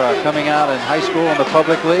player coming out in high school in the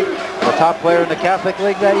public league. The top player in the Catholic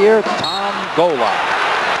League that year, Tom Gola.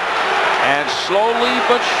 And slowly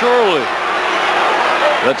but surely,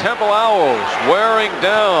 the Temple Owls wearing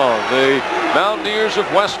down the Mountaineers of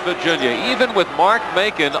West Virginia. Even with Mark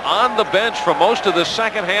Macon on the bench for most of the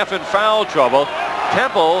second half in foul trouble,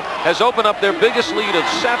 Temple has opened up their biggest lead of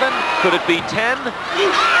 7. Could it be 10?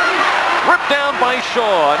 Ripped down by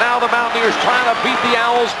Shaw. Now the Mountaineers trying to beat the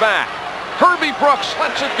Owls back. Herbie Brooks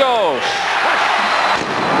lets it go.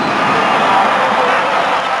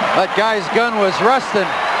 That guy's gun was rusting.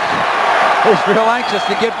 is real anxious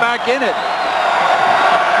to get back in it.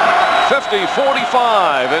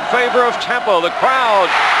 50-45 in favor of Temple. The crowd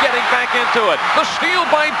getting back into it. The steal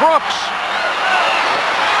by Brooks.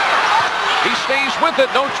 He stays with it,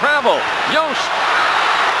 no travel. Yost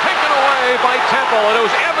taken away by Temple, and it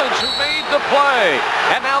was Evans who made the play.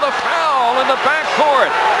 And now the foul in the backcourt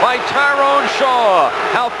by Tyrone Shaw.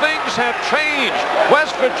 How things have changed.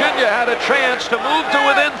 West Virginia had a chance to move to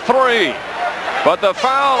within 3. But the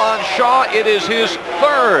foul on Shaw, it is his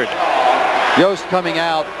 3rd. Yost coming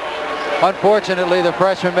out. Unfortunately, the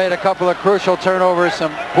freshman made a couple of crucial turnovers,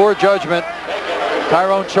 some poor judgment.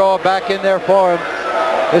 Tyrone Shaw back in there for him.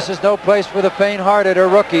 This is no place for the faint-hearted or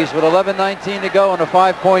rookies with 11:19 to go in a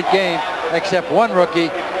 5-point game, except one rookie,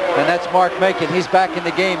 and that's Mark Macon. He's back in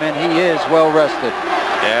the game, and he is well rested.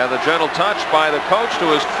 Yeah, the gentle touch by the coach to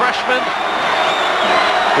his freshman,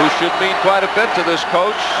 who should mean quite a bit to this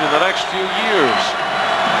coach in the next few years.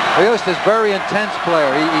 Yost is a very intense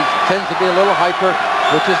player. He tends to be a little hyper,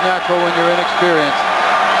 which is natural when you're inexperienced.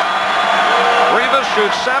 Rivas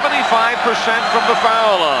shoots 75% from the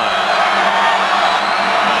foul line.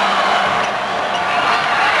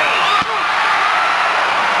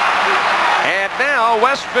 And now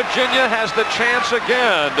West Virginia has the chance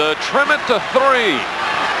again to trim it to 3.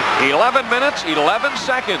 11 minutes, 11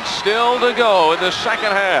 seconds still to go in the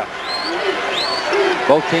second half.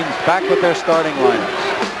 Both teams back with their starting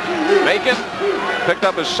lineups. Macon picked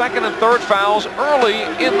up his 2nd and 3rd fouls early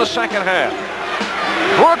in the second half.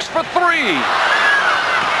 Brooks for 3.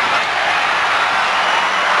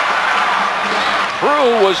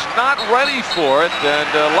 Crew was not ready for it,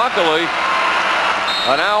 and luckily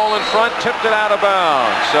an owl in front tipped it out of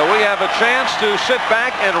bounds. So we have a chance to sit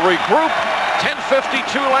back and regroup.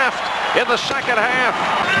 10:52 left in the second half.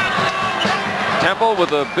 Temple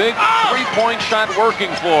with a big 3-point shot working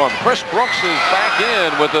for him. Chris Brooks is back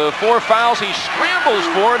in with the 4 fouls. He scrambles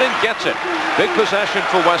for it and gets it. Big possession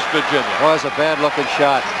for West Virginia. Was a bad-looking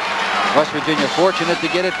shot. West Virginia fortunate to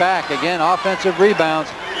get it back. Again, offensive rebounds,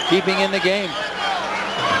 keeping in the game.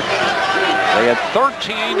 They had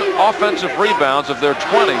 13 offensive rebounds of their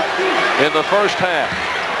 20 in the first half.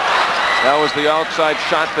 That was the outside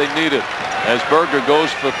shot they needed as Berger goes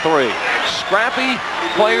for 3. Scrappy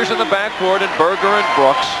players in the backcourt, and Berger and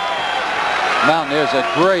Brooks. Mountaineers a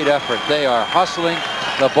great effort. They are hustling.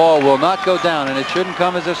 The ball will not go down, and it shouldn't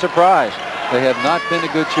come as a surprise. They have not been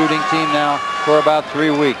a good shooting team now for about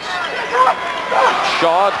 3 weeks.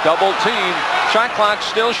 Shaw double team. Shot clock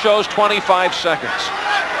still shows 25 seconds.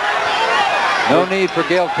 No need for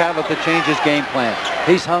Gail Cavitt to change his game plan.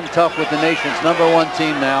 He's hung tough with the nation's #1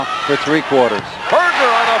 team now for 3 quarters.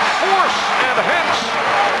 Berger on a force and hits,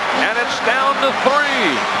 and it's down to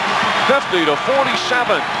 3.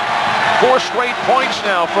 50-47. 4 straight points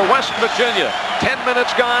now for West Virginia. 10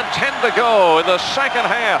 minutes gone, 10 to go in the second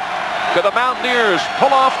half. Could the Mountaineers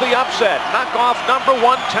pull off the upset, knock off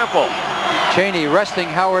 #1 Temple? Cheney resting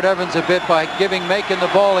Howard Evans a bit by giving Macon the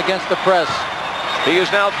ball against the press. He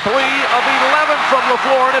is now 3 of 11 from the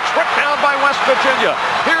floor, and it's ripped down by West Virginia.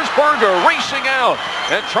 Here's Berger racing out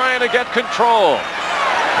and trying to get control.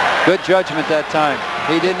 Good judgment that time.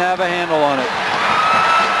 He didn't have a handle on it.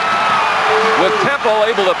 With Temple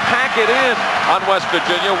able to pack it in on West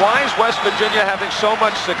Virginia, why is West Virginia having so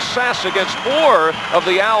much success against more of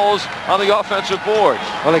the Owls on the offensive boards?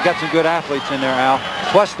 Well, they got some good athletes in there, Al.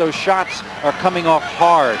 Plus, those shots are coming off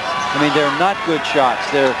hard. I mean, they're not good shots.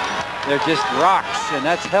 They're just rocks, and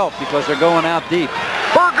that's helped because they're going out deep.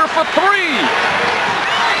 Berger for 3.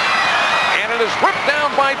 And it is ripped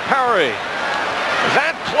down by Perry.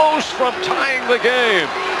 That close from tying the game.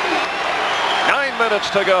 9 minutes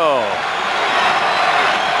to go.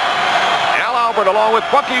 Al Albert along with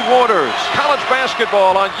Bucky Waters. College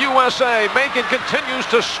basketball on USA. Macon continues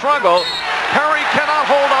to struggle. Perry cannot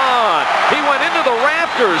hold on. He went into the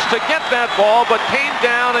rafters to get that ball, but came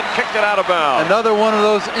down and kicked it out of bounds. Another one of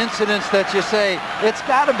those incidents that you say, it's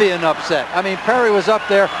got to be an upset. I mean, Perry was up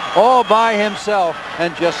there all by himself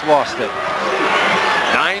and just lost it.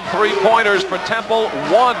 9 3-pointers for Temple,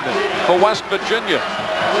 1 for West Virginia.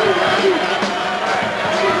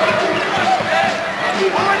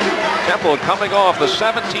 Temple coming off the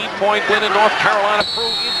 17-point win in North Carolina.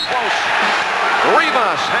 Crew in close.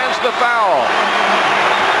 Rivas has the foul.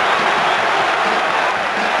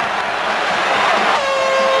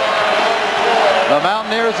 The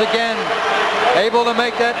Mountaineers again able to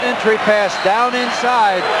make that entry pass down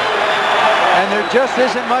inside, and there just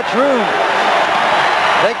isn't much room.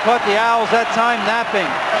 They caught the Owls that time napping.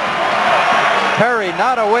 Perry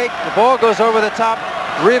not awake. The ball goes over the top.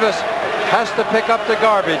 Rivas has to pick up the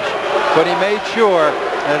garbage, but he made sure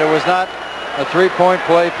that it was not a 3-point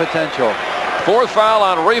play potential. Fourth foul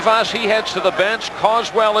on Rivas. He heads to the bench.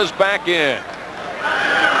 Coswell is back in.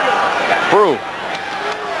 Prue.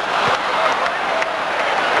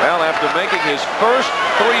 Well, after making his first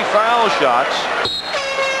 3 foul shots.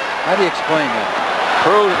 How do you explain that?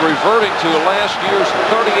 Prue reverting to last year's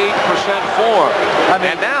 38% form.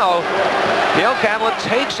 And now, Dale Catlett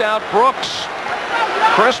takes out Brooks.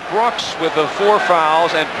 Chris Brooks with the 4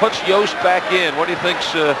 fouls and puts Yost back in. What do you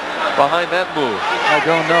think's behind that move? I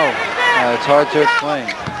don't know. It's hard to explain.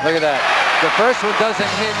 Look at that. The first one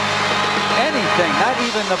doesn't hit anything, not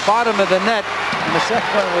even the bottom of the net. And the second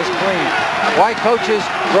one was clean. Why coaches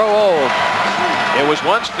grow old? It was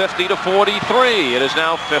once 50 to 43. It is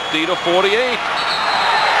now 50 to 48.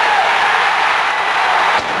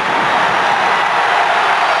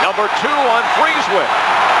 Number 2 on Frieswick.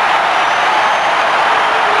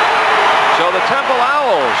 So the Temple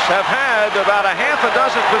Owls have had about a half a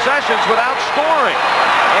dozen possessions without scoring.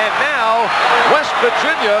 And now West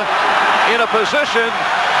Virginia in a position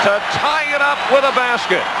to tie it up with a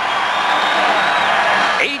basket.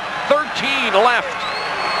 8:13 left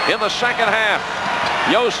in the second half.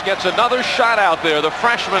 Yost gets another shot out there, the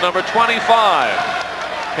freshman, number 25.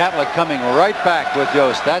 Catlett coming right back with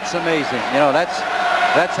Yost. That's amazing. You know, that's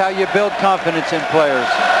how you build confidence in players.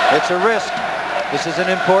 It's a risk. This is an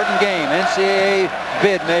important game. NCAA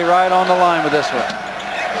bid may ride on the line with this one.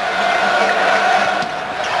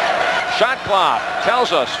 Shot clock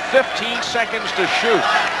tells us 15 seconds to shoot.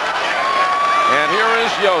 And here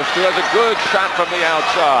is Yost, who has a good shot from the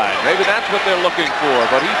outside. Maybe that's what they're looking for,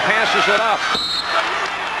 but he passes it up.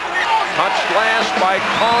 Touched last by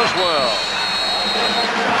Coswell.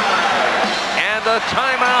 And a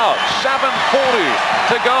timeout. 7:40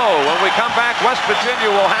 to go. When we come back, West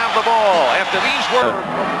Virginia will have the ball. After these were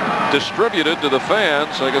distributed to the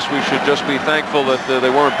fans, I guess we should just be thankful that they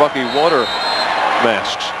weren't Bucky water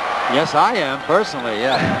masks. Yes, I am, personally,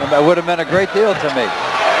 yeah. That would have meant a great deal to me.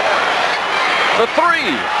 The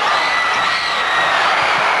 3.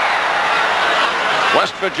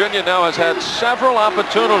 West Virginia now has had several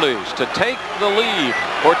opportunities to take the lead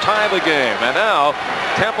or tie the game. And now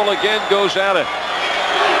Temple again goes at it.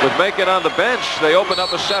 With Macon on the bench, they open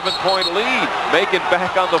up a 7-point lead. Macon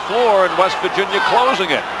back on the floor and West Virginia closing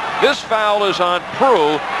it. This foul is on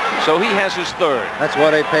Prue, so he has his 3rd. That's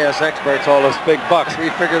why they pay us experts all those big bucks. We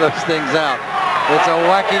figure those things out. It's a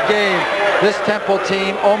wacky game. This Temple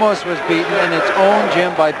team almost was beaten in its own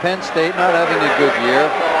gym by Penn State, not having a good year.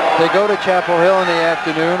 They go to Chapel Hill in the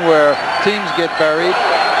afternoon where teams get buried,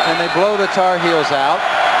 and they blow the Tar Heels out.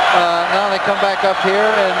 Now they come back up here,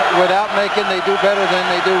 and without Macon, they do better than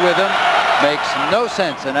they do with them. Makes no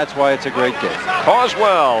sense, and that's why it's a great game.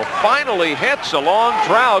 Coswell finally hits. A long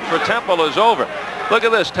drought for Temple is over. Look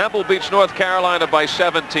at this. Temple beats North Carolina by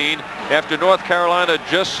 17 after North Carolina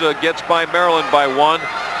just gets by Maryland by 1.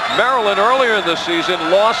 Maryland earlier in the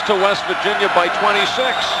season lost to West Virginia by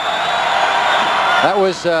 26. That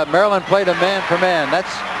was Maryland played a man for man.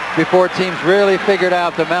 That's before teams really figured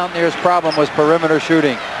out the Mountaineers' problem was perimeter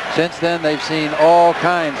shooting. Since then, they've seen all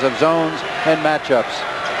kinds of zones and matchups.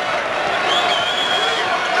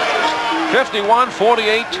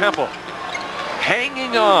 51-48 Temple.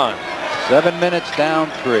 Hanging on. 7 minutes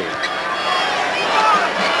down 3.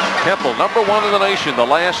 Temple, number 1 in the nation the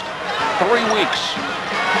last 3 weeks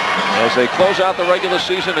as they close out the regular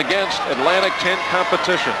season against Atlantic 10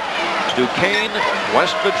 competition. Duquesne,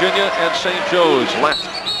 West Virginia, and St. Joe's left.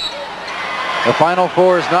 The Final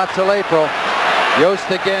Four is not till April. Yost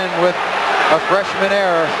again with a freshman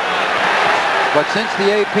error. But since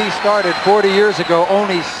the AP started 40 years ago,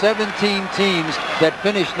 only 17 teams that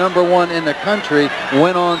finished number 1 in the country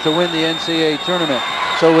went on to win the NCAA tournament.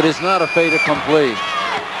 So it is not a fait accompli.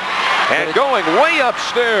 And going way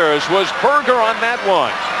upstairs was Berger on that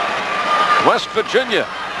one. West Virginia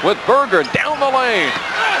with Berger down the lane.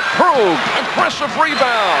 Prue, aggressive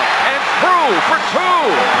rebound, and Prue for 2.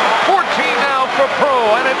 14 now for Prue,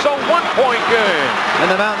 and it's a 1-point game.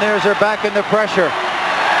 And the Mountaineers are back into pressure.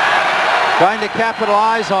 Trying to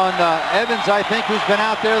capitalize on Evans, I think, who's been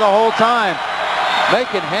out there the whole time.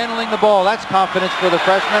 Macon handling the ball. That's confidence for the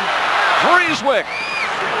freshman. Frieswick.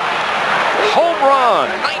 Home run.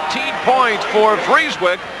 19 points for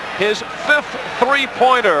Frieswick. His 5th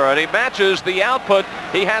 3-pointer, and he matches the output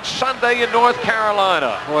he had Sunday in North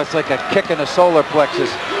Carolina. Well, it's like a kick in the solar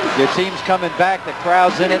plexus. Your team's coming back, the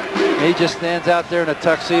crowd's in it, and he just stands out there in a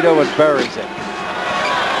tuxedo and buries it.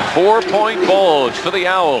 4-point bulge for the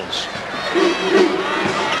Owls.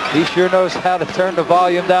 He sure knows how to turn the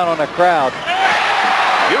volume down on a crowd.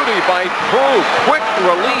 Beauty by Prue. Quick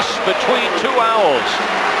release between 2 Owls.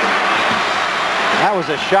 That was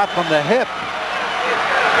a shot from the hip.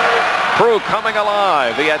 Prue coming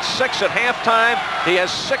alive. He had 6 at halftime. He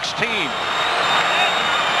has 16.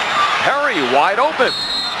 Perry wide open.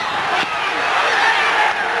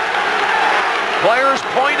 Players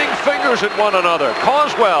pointing fingers at one another.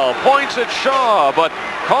 Coswell points at Shaw, but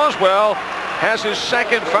Coswell has his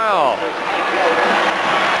second foul.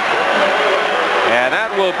 And that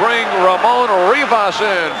will bring Ramon Rivas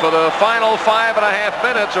in for the final 5.5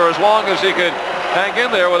 minutes, or as long as he could hang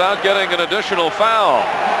in there without getting an additional foul.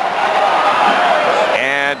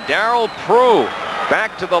 And Darryl Prue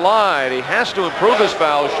back to the line. He has to improve his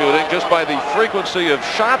foul shooting just by the frequency of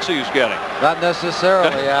shots he's getting. Not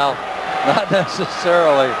necessarily, Al. Not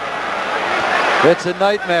necessarily. It's a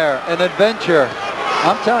nightmare, an adventure.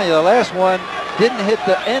 I'm telling you, the last one didn't hit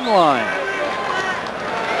the end line.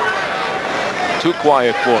 Too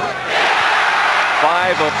quiet for him.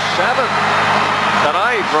 5 of 7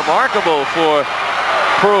 tonight. Remarkable for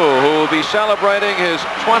Prue, who will be celebrating his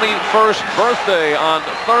 21st birthday on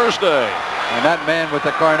Thursday. And that man with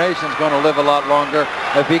the carnation is going to live a lot longer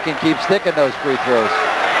if he can keep sticking those free throws.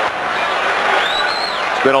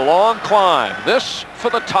 It's been a long climb. This for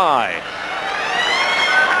the tie.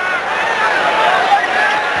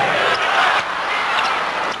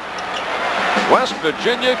 West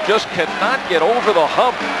Virginia just cannot get over the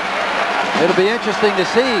hump. It'll be interesting to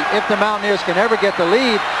see if the Mountaineers can ever get the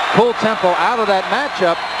lead, pull tempo out of that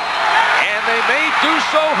matchup. And they may do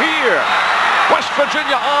so here. West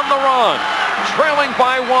Virginia on the run, trailing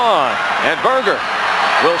by 1. And Berger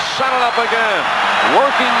will set it up again,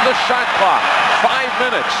 working the shot clock. 5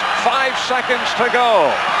 minutes, 5 seconds to go.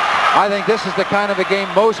 I think this is the kind of a game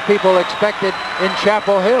most people expected in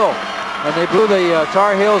Chapel Hill. And they blew the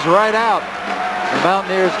Tar Heels right out. The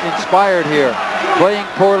Mountaineers inspired here. Playing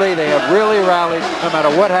poorly, they have really rallied no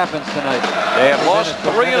matter what happens tonight. They have lost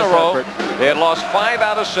 3 in a row. They had lost 5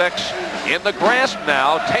 out of 6. In the grasp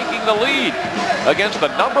now, taking the lead against the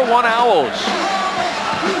 #1 Owls,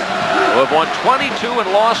 who have won 22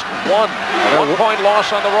 and lost 1. A 1-point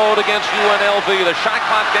loss on the road against UNLV. The shot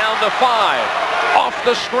clock down to 5. Off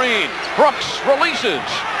the screen. Brooks releases.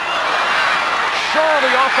 Shaw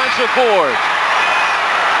the offensive board.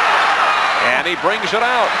 And he brings it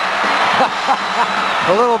out.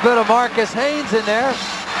 A little bit of Marcus Haynes in there.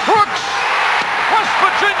 Brooks! West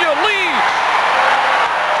Virginia leads!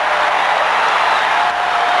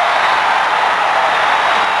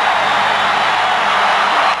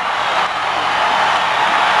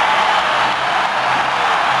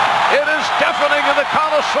 It is deafening in the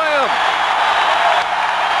Coliseum.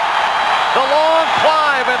 The long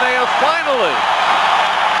climb, and they have finally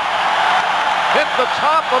hit the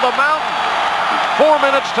top of the mountain. 4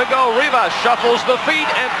 minutes to go. Rivas shuffles the feet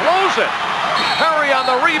and blows it. Perry on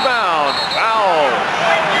the rebound. Foul.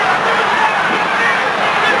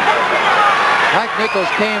 Mike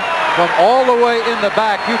Nichols came from all the way in the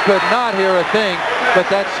back. You could not hear a thing, but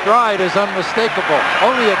that stride is unmistakable.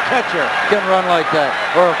 Only a catcher can run like that,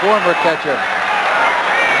 or a former catcher.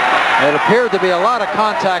 It appeared to be a lot of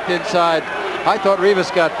contact inside. I thought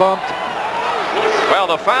Rivas got bumped. Well,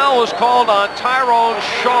 the foul was called on Tyrone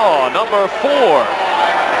Shaw, number 4.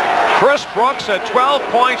 Chris Brooks had 12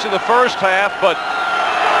 points in the first half, but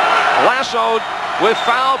lassoed with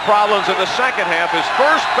foul problems in the second half. His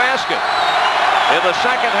first basket in the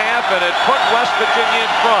second half, and it put West Virginia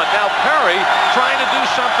in front. Now Perry trying to do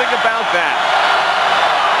something about that.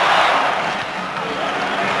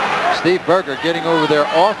 Steve Berger getting over there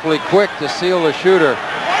awfully quick to seal the shooter.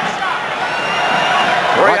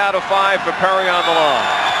 3 out of 5 for Perry on the line.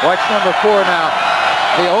 Watch number 4 now.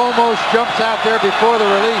 He almost jumps out there before the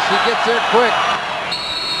release. He gets there quick.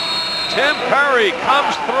 Tim Perry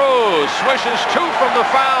comes through, swishes 2 from the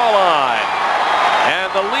foul line.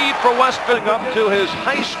 And the lead for West Virginia up to his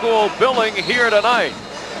high school billing here tonight.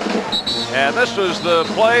 And this is the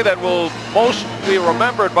play that will most be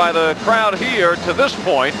remembered by the crowd here to this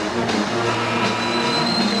point,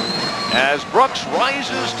 as Brooks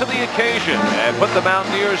rises to the occasion and put the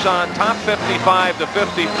Mountaineers on top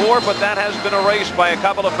 55-54, but that has been erased by a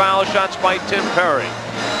couple of foul shots by Tim Perry.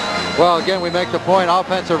 Well, again, we make the point,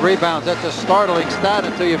 offensive rebounds. That's a startling stat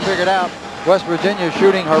until you figure it out. West Virginia is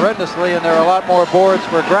shooting horrendously, and there are a lot more boards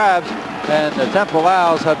for grabs, and the Temple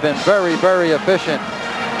Owls have been very, very efficient.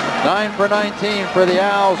 9 for 19 for the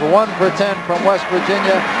Owls, 1 for 10 from West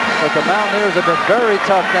Virginia, but the Mountaineers have been very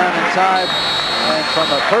tough down inside. And from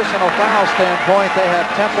a personal foul standpoint, they have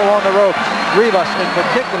Temple on the ropes. Rivas in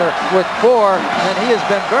particular with 4, and he has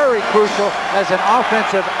been very crucial as an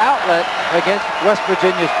offensive outlet against West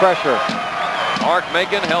Virginia's pressure. Mark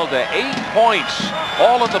Macon held to 8 points,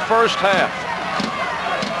 all in the first half.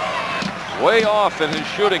 way off in his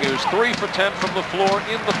shooting. He was 3 for 10 from the floor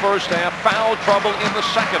in the first half. Foul trouble in the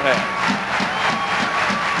second half.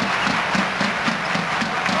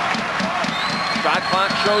 Shot clock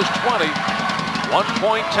shows 20.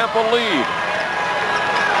 1-point Temple lead.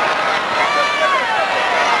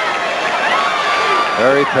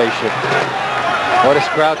 Very patient. What this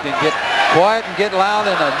crowd can get quiet and get loud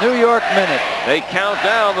in a New York minute. They count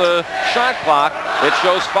down the shot clock. It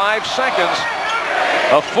shows 5 seconds.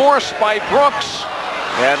 A force by Brooks.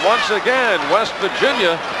 And once again, West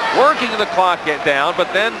Virginia working the clock down,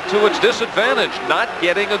 but then to its disadvantage, not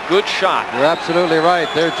getting a good shot. You're absolutely right.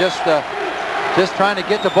 They're just trying to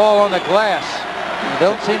get the ball on the glass. They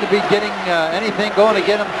don't seem to be getting anything going to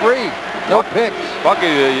get them free. No picks. Bucky,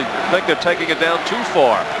 you think they're taking it down too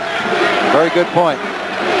far. Very good point.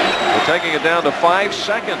 They're taking it down to 5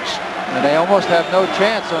 seconds. And they almost have no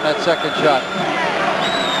chance on that second shot.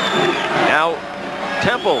 Now,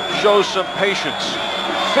 Temple shows some patience.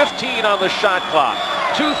 15 on the shot clock.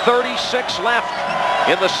 2:36 left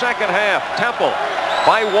in the second half. Temple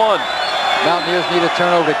by 1. Mountaineers need a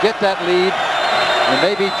turnover to get that lead and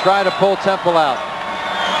maybe try to pull Temple out.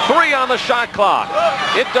 3 on the shot clock.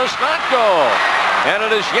 It does not go. And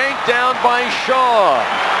it is yanked down by Shaw.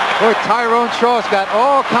 Boy, Tyrone Shaw's got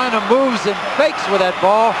all kind of moves and fakes with that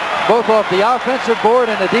ball, both off the offensive board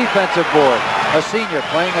and the defensive board. A senior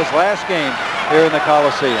playing his last game here in the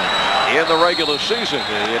Coliseum. In the regular season,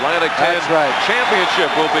 the Atlantic 10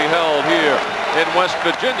 Championship will be held here in West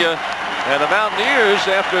Virginia. And the Mountaineers,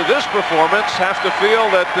 after this performance, have to feel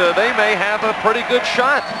that they may have a pretty good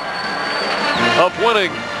shot of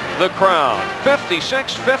winning the crown.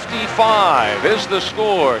 56-55 is the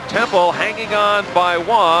score. Temple hanging on by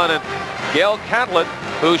 1, and Gail Catlett,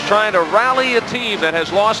 who's trying to rally a team that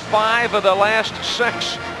has lost 5 of the last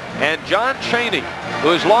 6, and John Chaney, who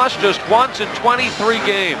has lost just once in 23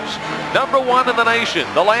 games. #1 in the nation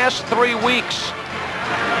the last 3 weeks.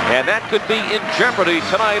 And that could be in jeopardy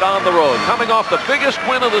tonight on the road. Coming off the biggest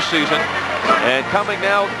win of the season and coming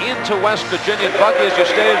now into West Virginia. Bucky, as you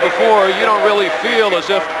stated before, you don't really feel as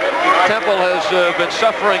if Temple has been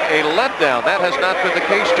suffering a letdown. That has not been the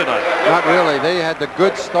case tonight. Not really. They had the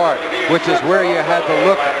good start, which is where you had to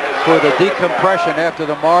look for the decompression after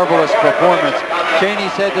the marvelous performance. Chaney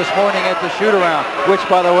said this morning at the shoot-around, which,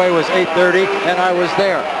 by the way, was 8:30, and I was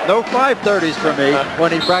there. No 5:30s for me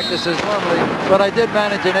when he practices normally, but I did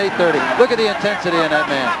manage an 8:30. Look at the intensity in that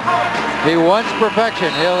man. He wants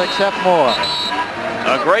perfection. He'll accept more.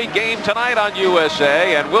 A great game tonight on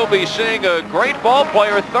USA, and we'll be seeing a great ball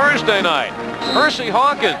player Thursday night. Percy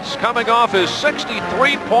Hawkins coming off his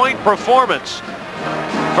 63-point performance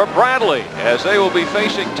for Bradley, as they will be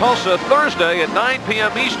facing Tulsa Thursday at 9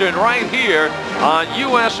 p.m. Eastern right here on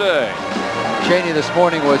USA. Chaney this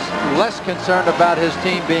morning was less concerned about his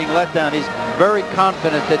team being let down. He's very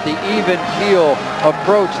confident that the even keel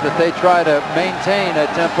approach that they try to maintain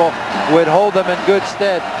at Temple would hold them in good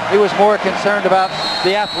stead. He was more concerned about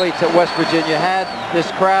the athletes that West Virginia had, this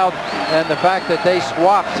crowd, and the fact that they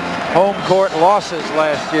swapped home court losses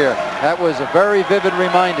last year. That was a very vivid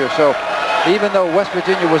reminder. So even though West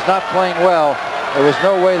Virginia was not playing well, there was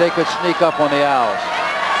no way they could sneak up on the Owls.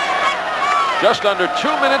 Just under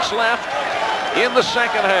 2 minutes left in the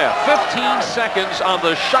second half. 15 seconds on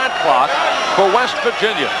the shot clock for West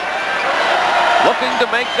Virginia. Looking to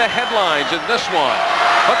make the headlines in this one.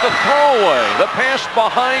 But the throwaway, the pass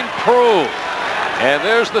behind Prue. And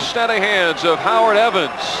there's the steady hands of Howard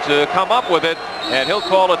Evans to come up with it, and he'll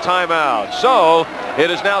call a timeout. So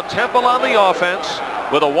it is now Temple on the offense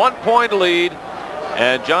with a 1-point lead,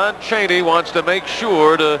 and John Chaney wants to make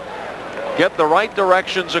sure to get the right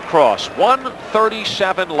directions across.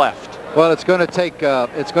 1:37 left. Well, it's going to take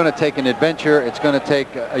an adventure. It's going to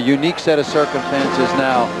take a unique set of circumstances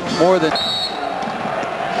now. More than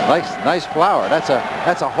nice flower. That's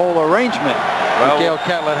a whole arrangement that Gail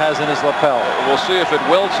Catlett has in his lapel. We'll see if it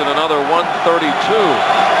wilts in another 1:32.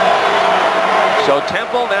 So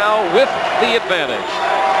Temple now with the advantage.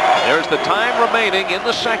 There's the time remaining in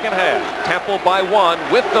the second half. Temple by 1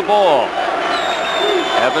 with the ball.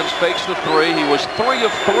 Evans fakes the 3. He was 3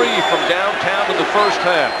 of 3 from downtown in the first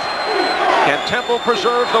half. Can Temple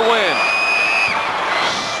preserve the win?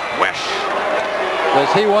 Swish.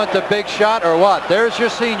 Does he want the big shot or what? There's your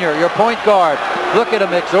senior, your point guard. Look at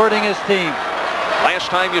him exhorting his team. Last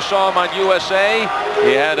time you saw him on USA,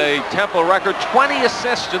 he had a Temple record 20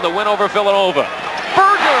 assists in the win over Villanova.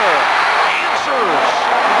 Berger answers.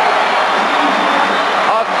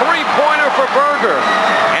 A 3-pointer for Berger.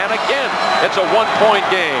 And again, it's a 1-point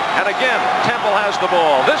game. And again, Temple has the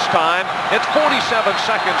ball. This time, it's 47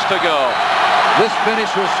 seconds to go. This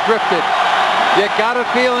finish was scripted. You got to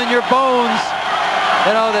feel in your bones,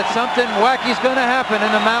 you know, that something wacky's going to happen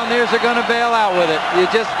and the Mountaineers are going to bail out with it. You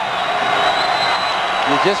just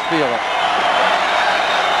feel it.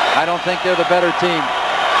 I don't think they're the better team,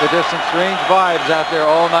 but there's some strange vibes out there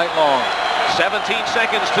all night long. 17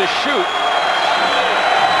 seconds to shoot.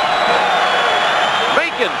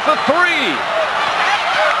 Macon for three.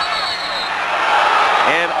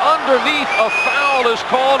 And underneath, a foul is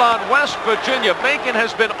called on West Virginia. Macon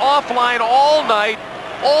has been offline all night,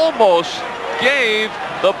 almost gave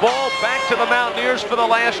the ball back to the Mountaineers for the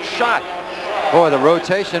last shot. Boy, the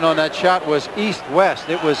rotation on that shot was east-west.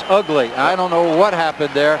 It was ugly. I don't know what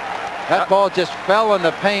happened there. That ball just fell in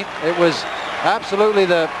the paint. It was absolutely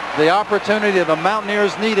the opportunity the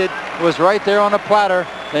Mountaineers needed was right there on a platter.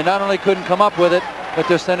 They not only couldn't come up with it, but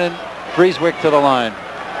they're sending Frieswick to the line.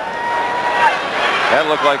 That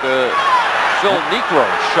looked like a Phil Necro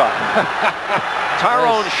shot.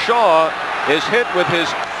 Tyrone Shaw is hit with his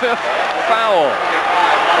 5th foul.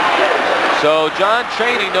 So John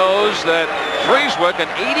Chaney knows that Frieswick, an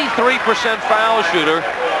 83% foul shooter,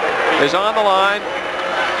 is on the line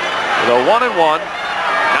with a 1-and-1.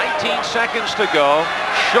 19 seconds to go.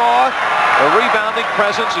 Shaw, a rebounding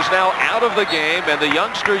presence, is now out of the game, and the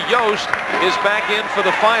youngster Yost is back in for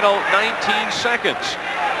the final 19 seconds.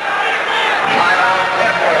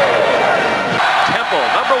 Temple,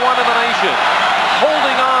 number 1 in the nation,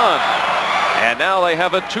 holding on. And now they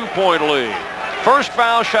have a 2-point lead. First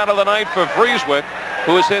foul shot of the night for Frieswick,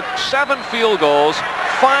 who has hit 7 field goals,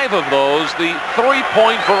 5 of those the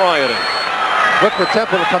 3-point variety. Look for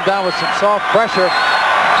Temple to come down with some soft pressure.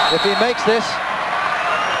 If he makes this,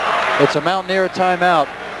 it's a Mountaineer timeout.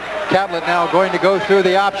 Catlett now going to go through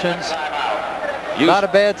the options. Not a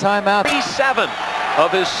bad timeout. 37 of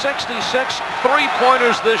his 66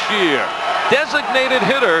 3-pointers this year. Designated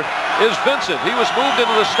hitter is Vincent. He was moved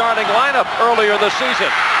into the starting lineup earlier this season.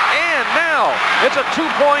 And now it's a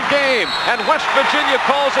 2-point game, and West Virginia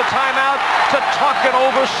calls a timeout to talk it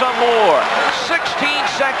over some more. 16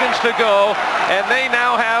 seconds to go, and they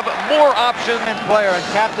now have more options. Player and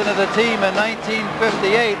captain of the team in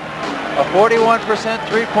 1958, a 41%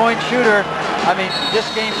 3-point shooter. I mean, this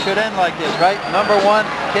game should end like this, right? Number 1,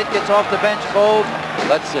 kid gets off the bench cold.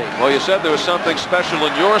 Let's see. Well, you said there was something special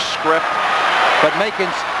in your script. But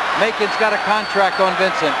Macon's got a contract on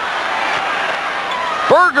Vincent.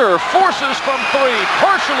 Berger forces from 3,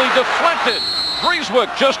 partially deflected. Frieswick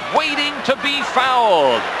just waiting to be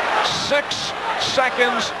fouled. 6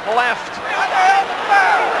 seconds left.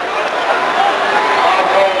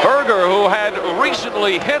 Berger, who had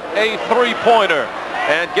recently hit a 3-pointer,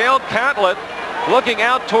 and Gail Catlett looking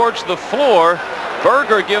out towards the floor.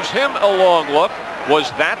 Berger gives him a long look.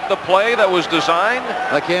 Was that the play that was designed?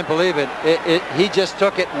 I can't believe it. He just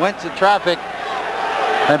took it, went to traffic,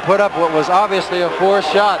 and put up what was obviously a forced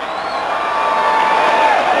shot.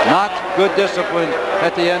 Not good discipline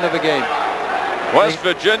at the end of the game. West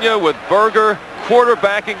Virginia with Berger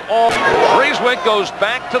quarterbacking all. Frieswick goes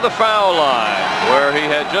back to the foul line, where he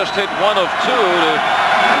had just hit 1 of 2 to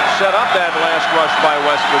set up that last rush by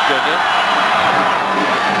West Virginia.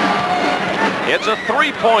 It's a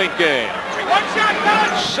 3-point game.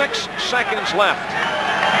 6 seconds left.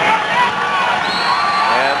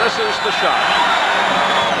 And this is the shot.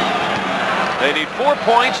 They need 4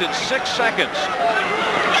 points in 6 seconds.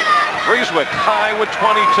 Frieswick high with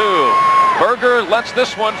 22. Berger lets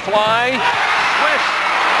this one fly. Swish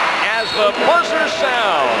as the buzzer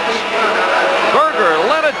sounds. Berger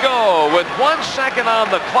let it go with 1 second on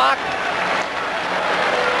the clock.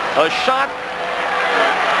 A shot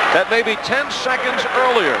that maybe 10 seconds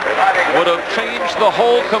earlier would have changed the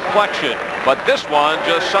whole complexion. But this one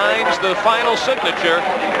just signs the final signature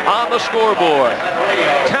on the scoreboard.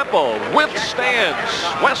 Temple withstands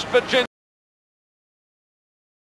West Virginia.